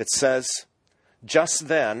 It says, just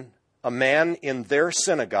then, a man in their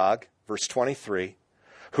synagogue, verse 23,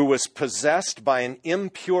 who was possessed by an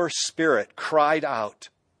impure spirit, cried out,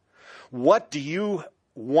 "What do you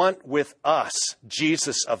want with us,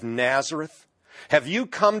 Jesus of Nazareth? Have you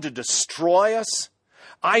come to destroy us?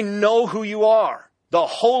 I know who you are, the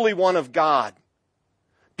Holy One of God."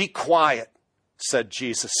 "Be quiet," said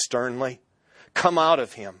Jesus sternly. "Come out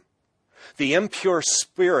of him." The impure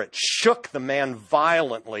spirit shook the man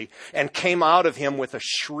violently and came out of him with a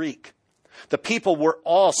shriek. The people were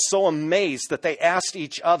all so amazed that they asked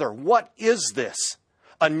each other, "What is this?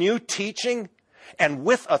 A new teaching? And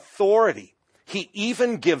with authority. He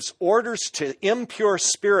even gives orders to impure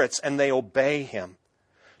spirits and they obey him."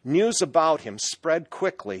 News about him spread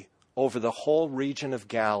quickly over the whole region of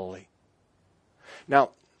Galilee.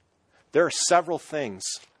 Now, there are several things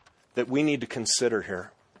that we need to consider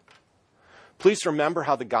here. Please remember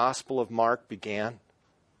how the Gospel of Mark began.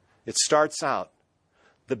 It starts out,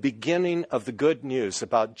 the beginning of the good news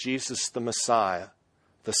about Jesus the Messiah,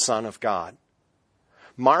 the Son of God.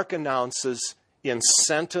 Mark announces in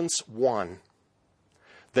sentence 1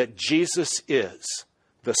 that Jesus is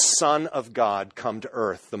the Son of God come to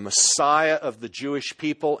earth, the Messiah of the Jewish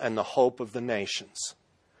people and the hope of the nations.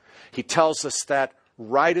 He tells us that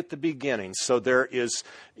right at the beginning, so there is,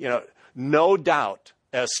 no doubt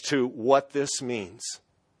as to what this means.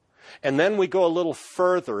 And then we go a little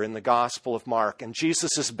further in the Gospel of Mark, and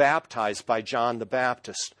Jesus is baptized by John the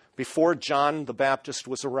Baptist before John the Baptist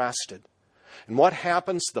was arrested. And what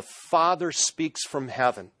happens? The Father speaks from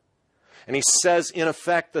heaven. And he says, in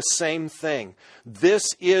effect, the same thing. "This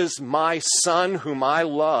is my Son whom I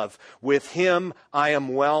love. With him I am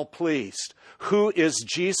well pleased." Who is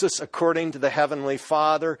Jesus according to the Heavenly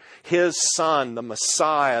Father? His Son, the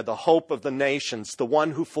Messiah, the hope of the nations, the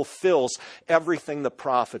one who fulfills everything the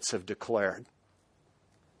prophets have declared.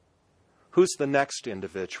 Who's the next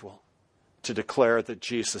individual to declare that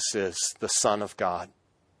Jesus is the Son of God?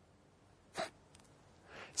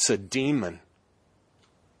 It's a demon.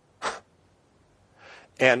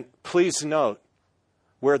 And please note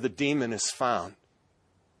where the demon is found.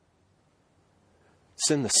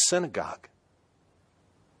 It's in the synagogue.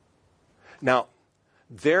 Now,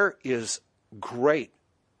 there is great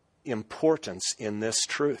importance in this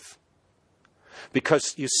truth.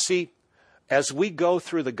 Because you see, as we go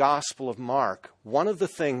through the Gospel of Mark, one of the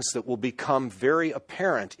things that will become very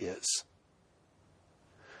apparent is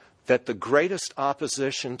that the greatest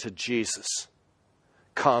opposition to Jesus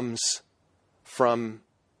comes from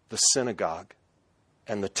the synagogue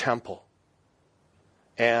and the temple.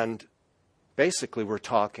 And basically we're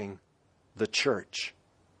talking the church.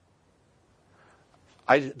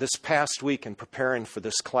 This past week in preparing for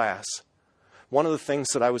this class, one of the things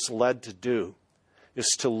that I was led to do is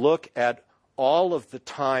to look at all of the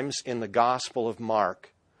times in the Gospel of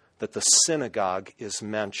Mark that the synagogue is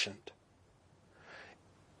mentioned.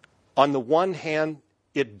 On the one hand,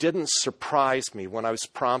 it didn't surprise me when I was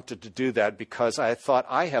prompted to do that because I thought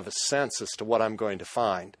I have a sense as to what I'm going to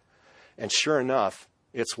find. And sure enough,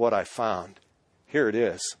 it's what I found. Here it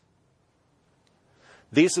is.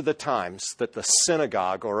 These are the times that the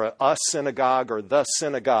synagogue or a synagogue or the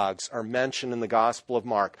synagogues are mentioned in the Gospel of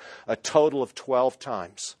Mark, a total of 12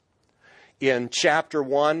 times. In chapter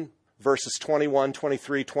 1, verses 21,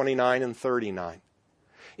 23, 29, and 39.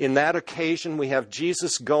 In that occasion, we have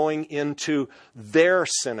Jesus going into their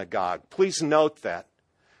synagogue. Please note that.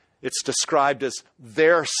 It's described as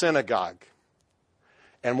their synagogue.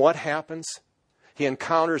 And what happens? he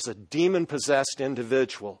encounters a demon-possessed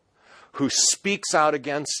individual who speaks out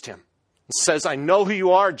against him and says, I know who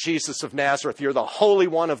you are, Jesus of Nazareth. You're the Holy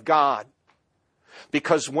One of God.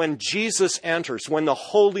 Because when Jesus enters, when the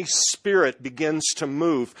Holy Spirit begins to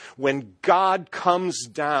move, when God comes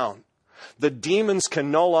down, the demons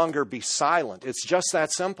can no longer be silent. It's just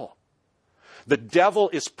that simple. The devil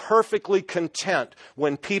is perfectly content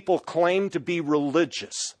when people claim to be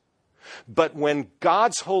religious. But when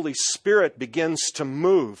God's Holy Spirit begins to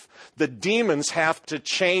move, the demons have to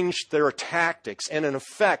change their tactics. And in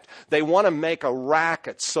effect, they want to make a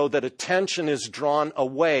racket so that attention is drawn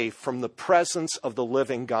away from the presence of the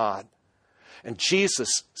living God. And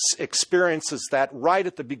Jesus experiences that right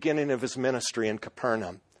at the beginning of his ministry in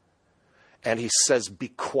Capernaum. And he says, be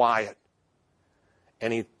quiet.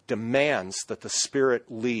 And he demands that the Spirit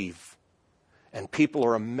leave. And people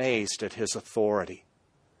are amazed at his authority.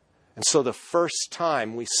 And so the first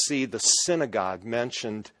time we see the synagogue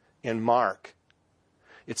mentioned in Mark,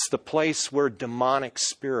 it's the place where demonic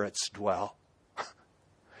spirits dwell.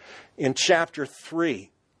 In chapter 3,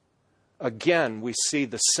 again, we see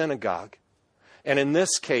the synagogue. And in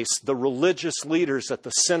this case, the religious leaders at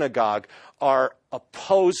the synagogue are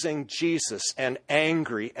opposing Jesus and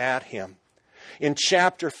angry at him. In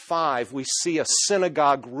chapter 5, we see a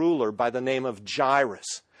synagogue ruler by the name of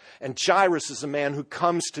Jairus. And Jairus is a man who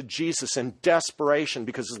comes to Jesus in desperation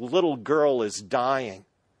because his little girl is dying.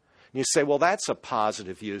 And you say, well, that's a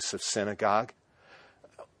positive use of synagogue.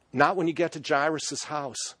 Not when you get to Jairus'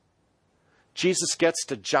 house. Jesus gets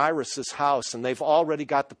to Jairus' house, and they've already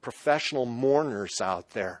got the professional mourners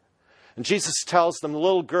out there. And Jesus tells them, the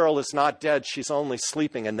little girl is not dead, she's only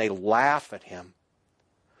sleeping, and they laugh at him.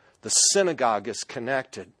 The synagogue is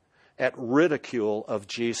connected at ridicule of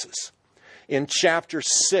Jesus. In chapter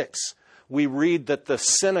 6, we read that the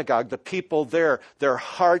synagogue, the people there, their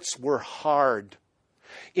hearts were hard.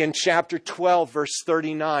 In chapter 12, verse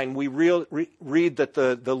 39, we read that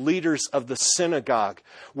the leaders of the synagogue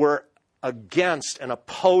were against and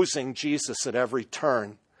opposing Jesus at every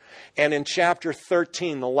turn. And in chapter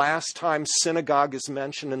 13, the last time synagogue is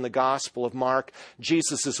mentioned in the Gospel of Mark,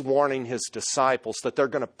 Jesus is warning his disciples that they're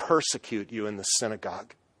going to persecute you in the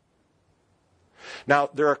synagogue. Now,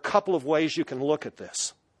 there are a couple of ways you can look at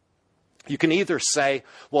this. You can either say,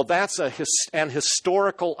 well, that's an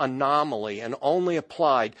historical anomaly and only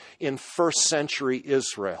applied in first century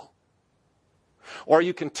Israel. Or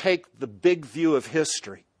you can take the big view of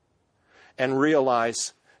history and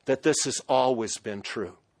realize that this has always been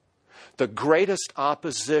true. The greatest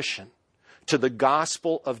opposition to the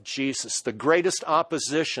gospel of Jesus, the greatest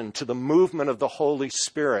opposition to the movement of the Holy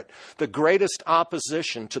Spirit, the greatest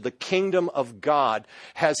opposition to the kingdom of God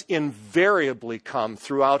has invariably come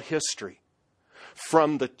throughout history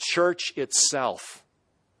from the church itself.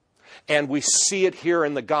 And we see it here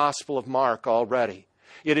in the Gospel of Mark already.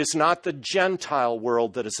 It is not the Gentile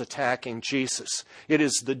world that is attacking Jesus. It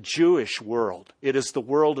is the Jewish world. It is the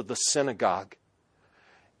world of the synagogue.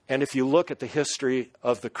 And if you look at the history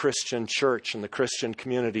of the Christian church and the Christian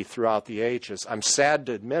community throughout the ages, I'm sad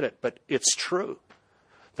to admit it, but it's true.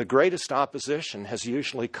 The greatest opposition has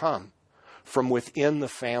usually come from within the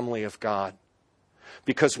family of God.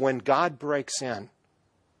 Because when God breaks in,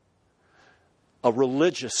 a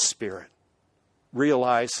religious spirit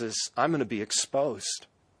realizes, I'm going to be exposed.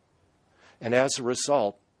 And as a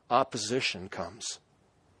result, opposition comes.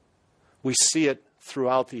 We see it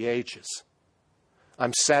throughout the ages.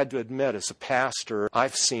 I'm sad to admit, as a pastor,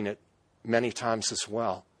 I've seen it many times as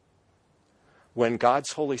well. When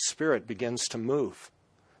God's Holy Spirit begins to move,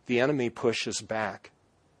 the enemy pushes back.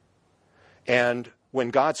 And when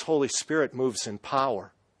God's Holy Spirit moves in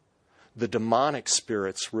power, the demonic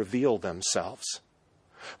spirits reveal themselves.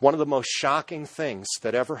 One of the most shocking things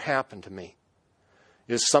that ever happened to me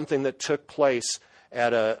is something that took place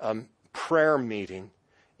at a prayer meeting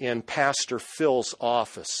in Pastor Phil's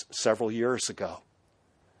office several years ago.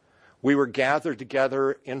 We were gathered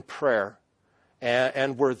together in prayer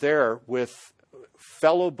and were there with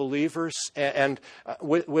fellow believers and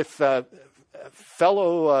with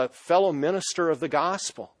fellow minister of the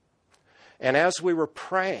gospel. And as we were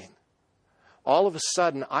praying, all of a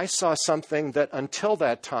sudden I saw something that until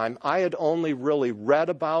that time I had only really read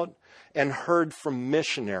about and heard from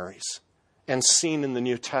missionaries and seen in the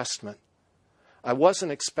New Testament. I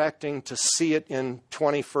wasn't expecting to see it in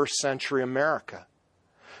 21st century America.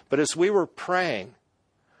 But as we were praying,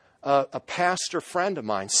 a pastor friend of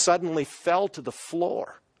mine suddenly fell to the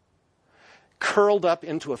floor, curled up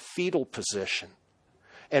into a fetal position,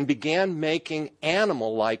 and began making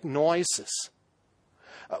animal-like noises.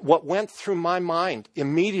 What went through my mind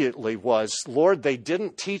immediately was, Lord, they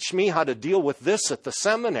didn't teach me how to deal with this at the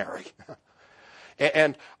seminary.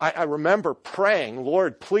 And I remember praying,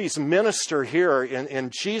 Lord, please minister here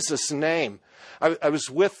in Jesus' name. I was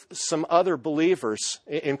with some other believers,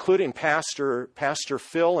 including Pastor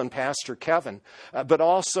Phil and Pastor Kevin, but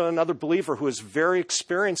also another believer who is very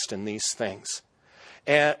experienced in these things.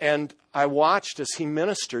 And I watched as he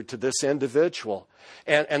ministered to this individual.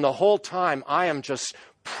 And the whole time I am just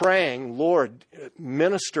praying, Lord,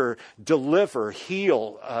 minister, deliver,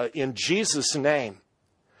 heal in Jesus' name.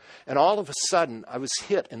 And all of a sudden, I was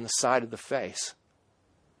hit in the side of the face.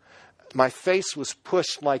 My face was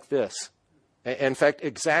pushed like this. In fact,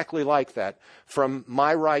 exactly like that. From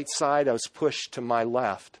my right side, I was pushed to my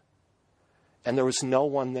left. And there was no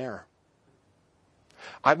one there.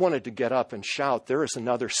 I wanted to get up and shout, there is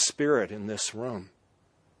another spirit in this room.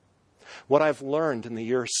 What I've learned in the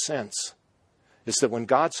years since is that when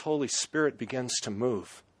God's Holy Spirit begins to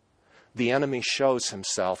move, the enemy shows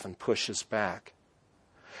himself and pushes back.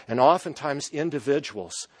 And oftentimes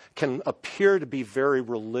individuals can appear to be very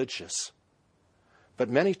religious, but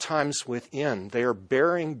many times within they are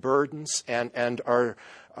bearing burdens and are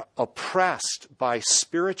oppressed by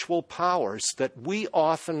spiritual powers that we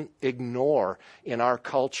often ignore in our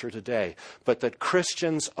culture today, but that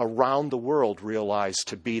Christians around the world realize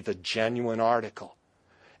to be the genuine article.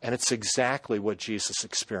 And it's exactly what Jesus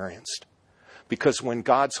experienced. Because when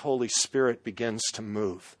God's Holy Spirit begins to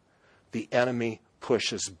move, the enemy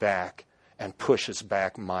pushes back and pushes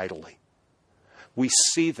back mightily. We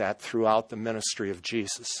see that throughout the ministry of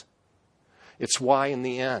Jesus. It's why in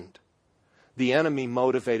the end, the enemy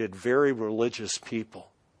motivated very religious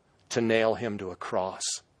people to nail him to a cross.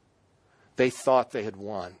 They thought they had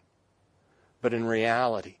won. But in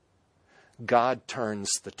reality, God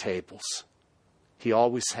turns the tables. He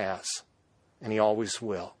always has, and he always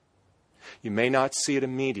will. You may not see it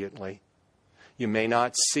immediately. You may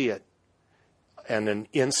not see it in an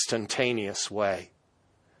instantaneous way,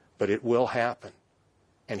 but it will happen,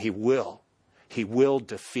 and he will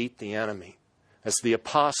defeat the enemy. As the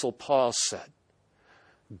Apostle Paul said,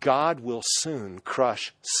 God will soon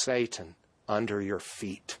crush Satan under your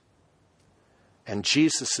feet. And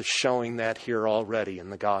Jesus is showing that here already in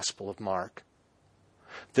the Gospel of Mark.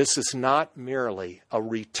 This is not merely a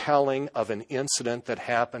retelling of an incident that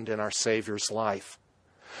happened in our Savior's life.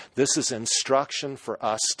 This is instruction for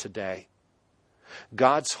us today.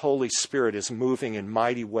 God's Holy Spirit is moving in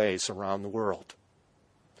mighty ways around the world.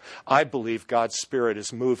 I believe God's Spirit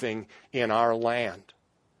is moving in our land.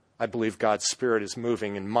 I believe God's Spirit is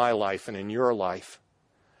moving in my life and in your life.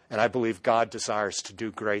 And I believe God desires to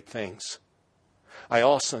do great things. I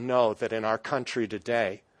also know that in our country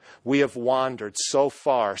today, we have wandered so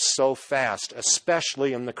far, so fast,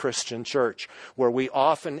 especially in the Christian church, where we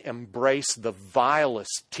often embrace the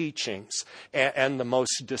vilest teachings and the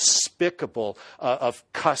most despicable of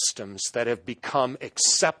customs that have become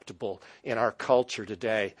acceptable in our culture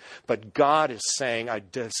today. But God is saying, I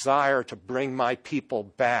desire to bring my people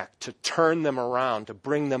back, to turn them around, to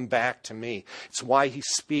bring them back to me. It's why he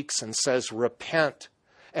speaks and says, repent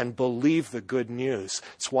and believe the good news.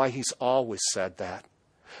 It's why he's always said that.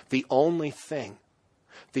 The only thing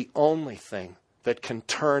that can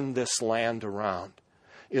turn this land around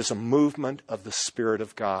is a movement of the Spirit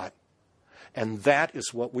of God. And that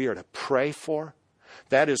is what we are to pray for.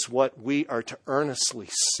 That is what we are to earnestly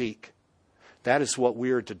seek. That is what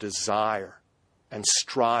we are to desire and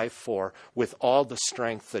strive for with all the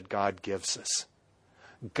strength that God gives us.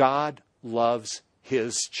 God loves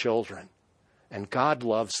his children, and God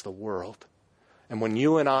loves the world. And when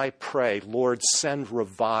you and I pray, Lord, send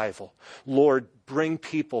revival. Lord, bring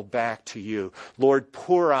people back to you. Lord,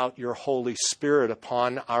 pour out your Holy Spirit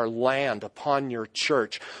upon our land, upon your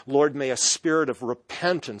church. Lord, may a spirit of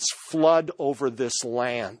repentance flood over this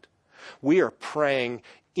land. We are praying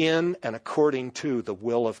in and according to the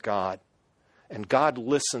will of God. And God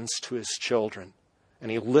listens to his children,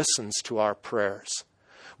 and he listens to our prayers.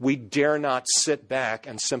 We dare not sit back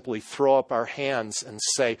and simply throw up our hands and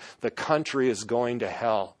say, the country is going to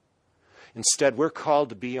hell. Instead, we're called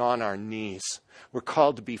to be on our knees. We're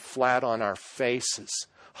called to be flat on our faces,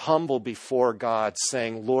 humble before God,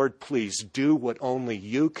 saying, Lord, please do what only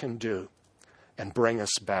you can do and bring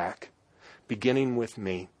us back, beginning with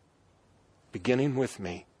me. Beginning with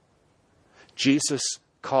me. Jesus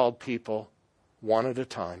called people one at a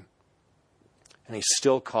time, and he's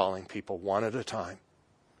still calling people one at a time.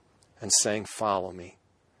 And saying, follow me.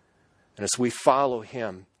 And as we follow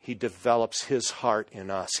him, he develops his heart in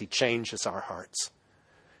us. He changes our hearts.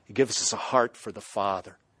 He gives us a heart for the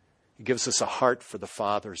Father. He gives us a heart for the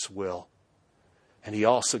Father's will. And He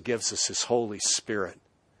also gives us His Holy Spirit.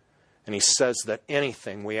 And He says that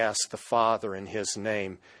anything we ask the Father in His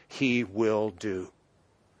name, He will do.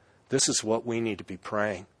 This is what we need to be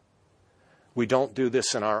praying. We don't do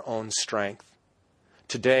this in our own strength.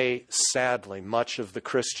 Today, sadly, much of the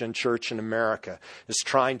Christian church in America is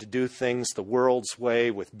trying to do things the world's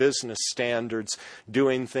way with business standards,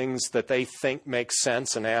 doing things that they think make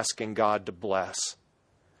sense and asking God to bless.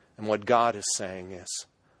 And what God is saying is,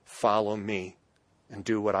 follow me and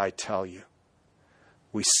do what I tell you.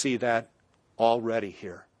 We see that already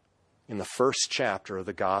here in the first chapter of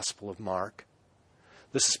the Gospel of Mark.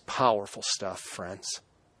 This is powerful stuff, friends.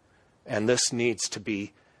 And this needs to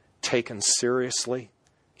be taken seriously,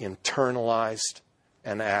 internalized,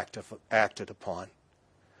 and acted upon.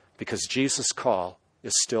 Because Jesus' call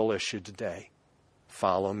is still issued today.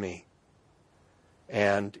 Follow me.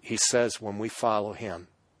 And He says when we follow Him,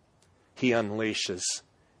 He unleashes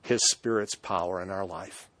His Spirit's power in our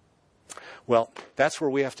life. Well, that's where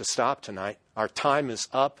we have to stop tonight. Our time is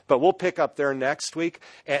up, but we'll pick up there next week.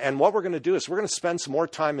 And what we're going to do is we're going to spend some more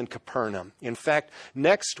time in Capernaum. In fact,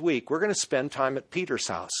 next week we're going to spend time at Peter's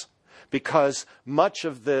house, because much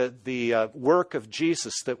of the work of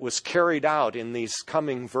Jesus that was carried out in these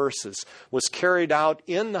coming verses was carried out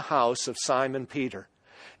in the house of Simon Peter.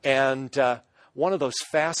 And one of those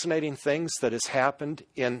fascinating things that has happened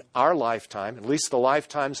in our lifetime, at least the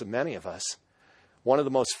lifetimes of many of us, one of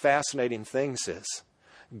the most fascinating things is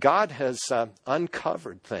God has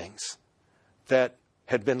uncovered things that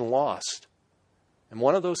had been lost. And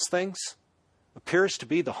one of those things appears to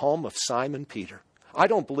be the home of Simon Peter. I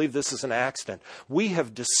don't believe this is an accident. We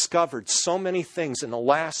have discovered so many things in the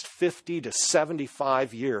last 50 to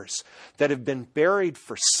 75 years that have been buried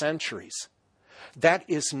for centuries. That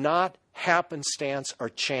is not happenstance or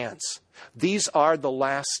chance. These are the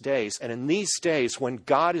last days. And in these days, when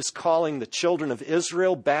God is calling the children of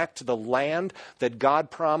Israel back to the land that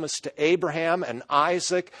God promised to Abraham and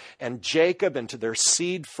Isaac and Jacob and to their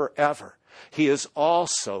seed forever, He is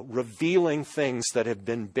also revealing things that have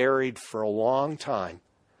been buried for a long time.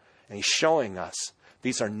 And He's showing us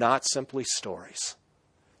these are not simply stories.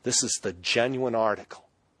 This is the genuine article.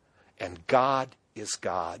 And God is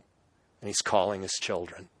God. And He's calling His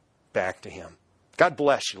children back to Him. God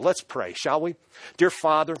bless you. Let's pray, shall we? Dear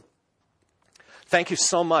Father, thank you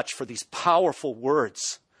so much for these powerful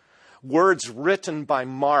words. Words written by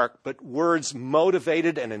Mark, but words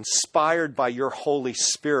motivated and inspired by your Holy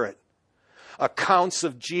Spirit. Accounts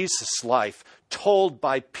of Jesus' life told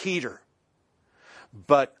by Peter,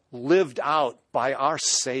 but lived out by our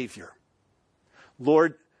Savior.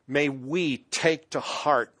 Lord, may we take to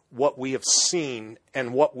heart what we have seen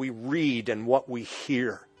and what we read and what we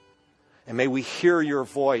hear. And may we hear your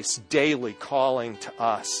voice daily calling to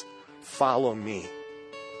us, follow me.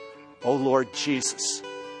 Oh Lord Jesus,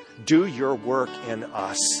 do your work in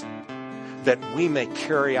us, that we may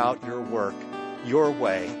carry out your work your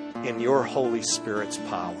way in your Holy Spirit's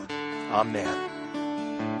power. Amen.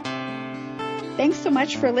 Thanks so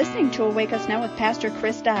much for listening to Awake Us Now with Pastor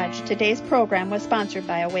Chris Dodge. Today's program was sponsored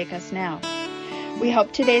by Awake Us Now. We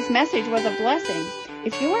hope today's message was a blessing.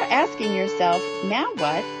 If you are asking yourself, now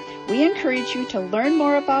what? We encourage you to learn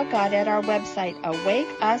more about God at our website,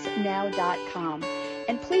 awakeusnow.com.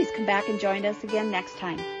 And please come back and join us again next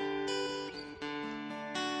time.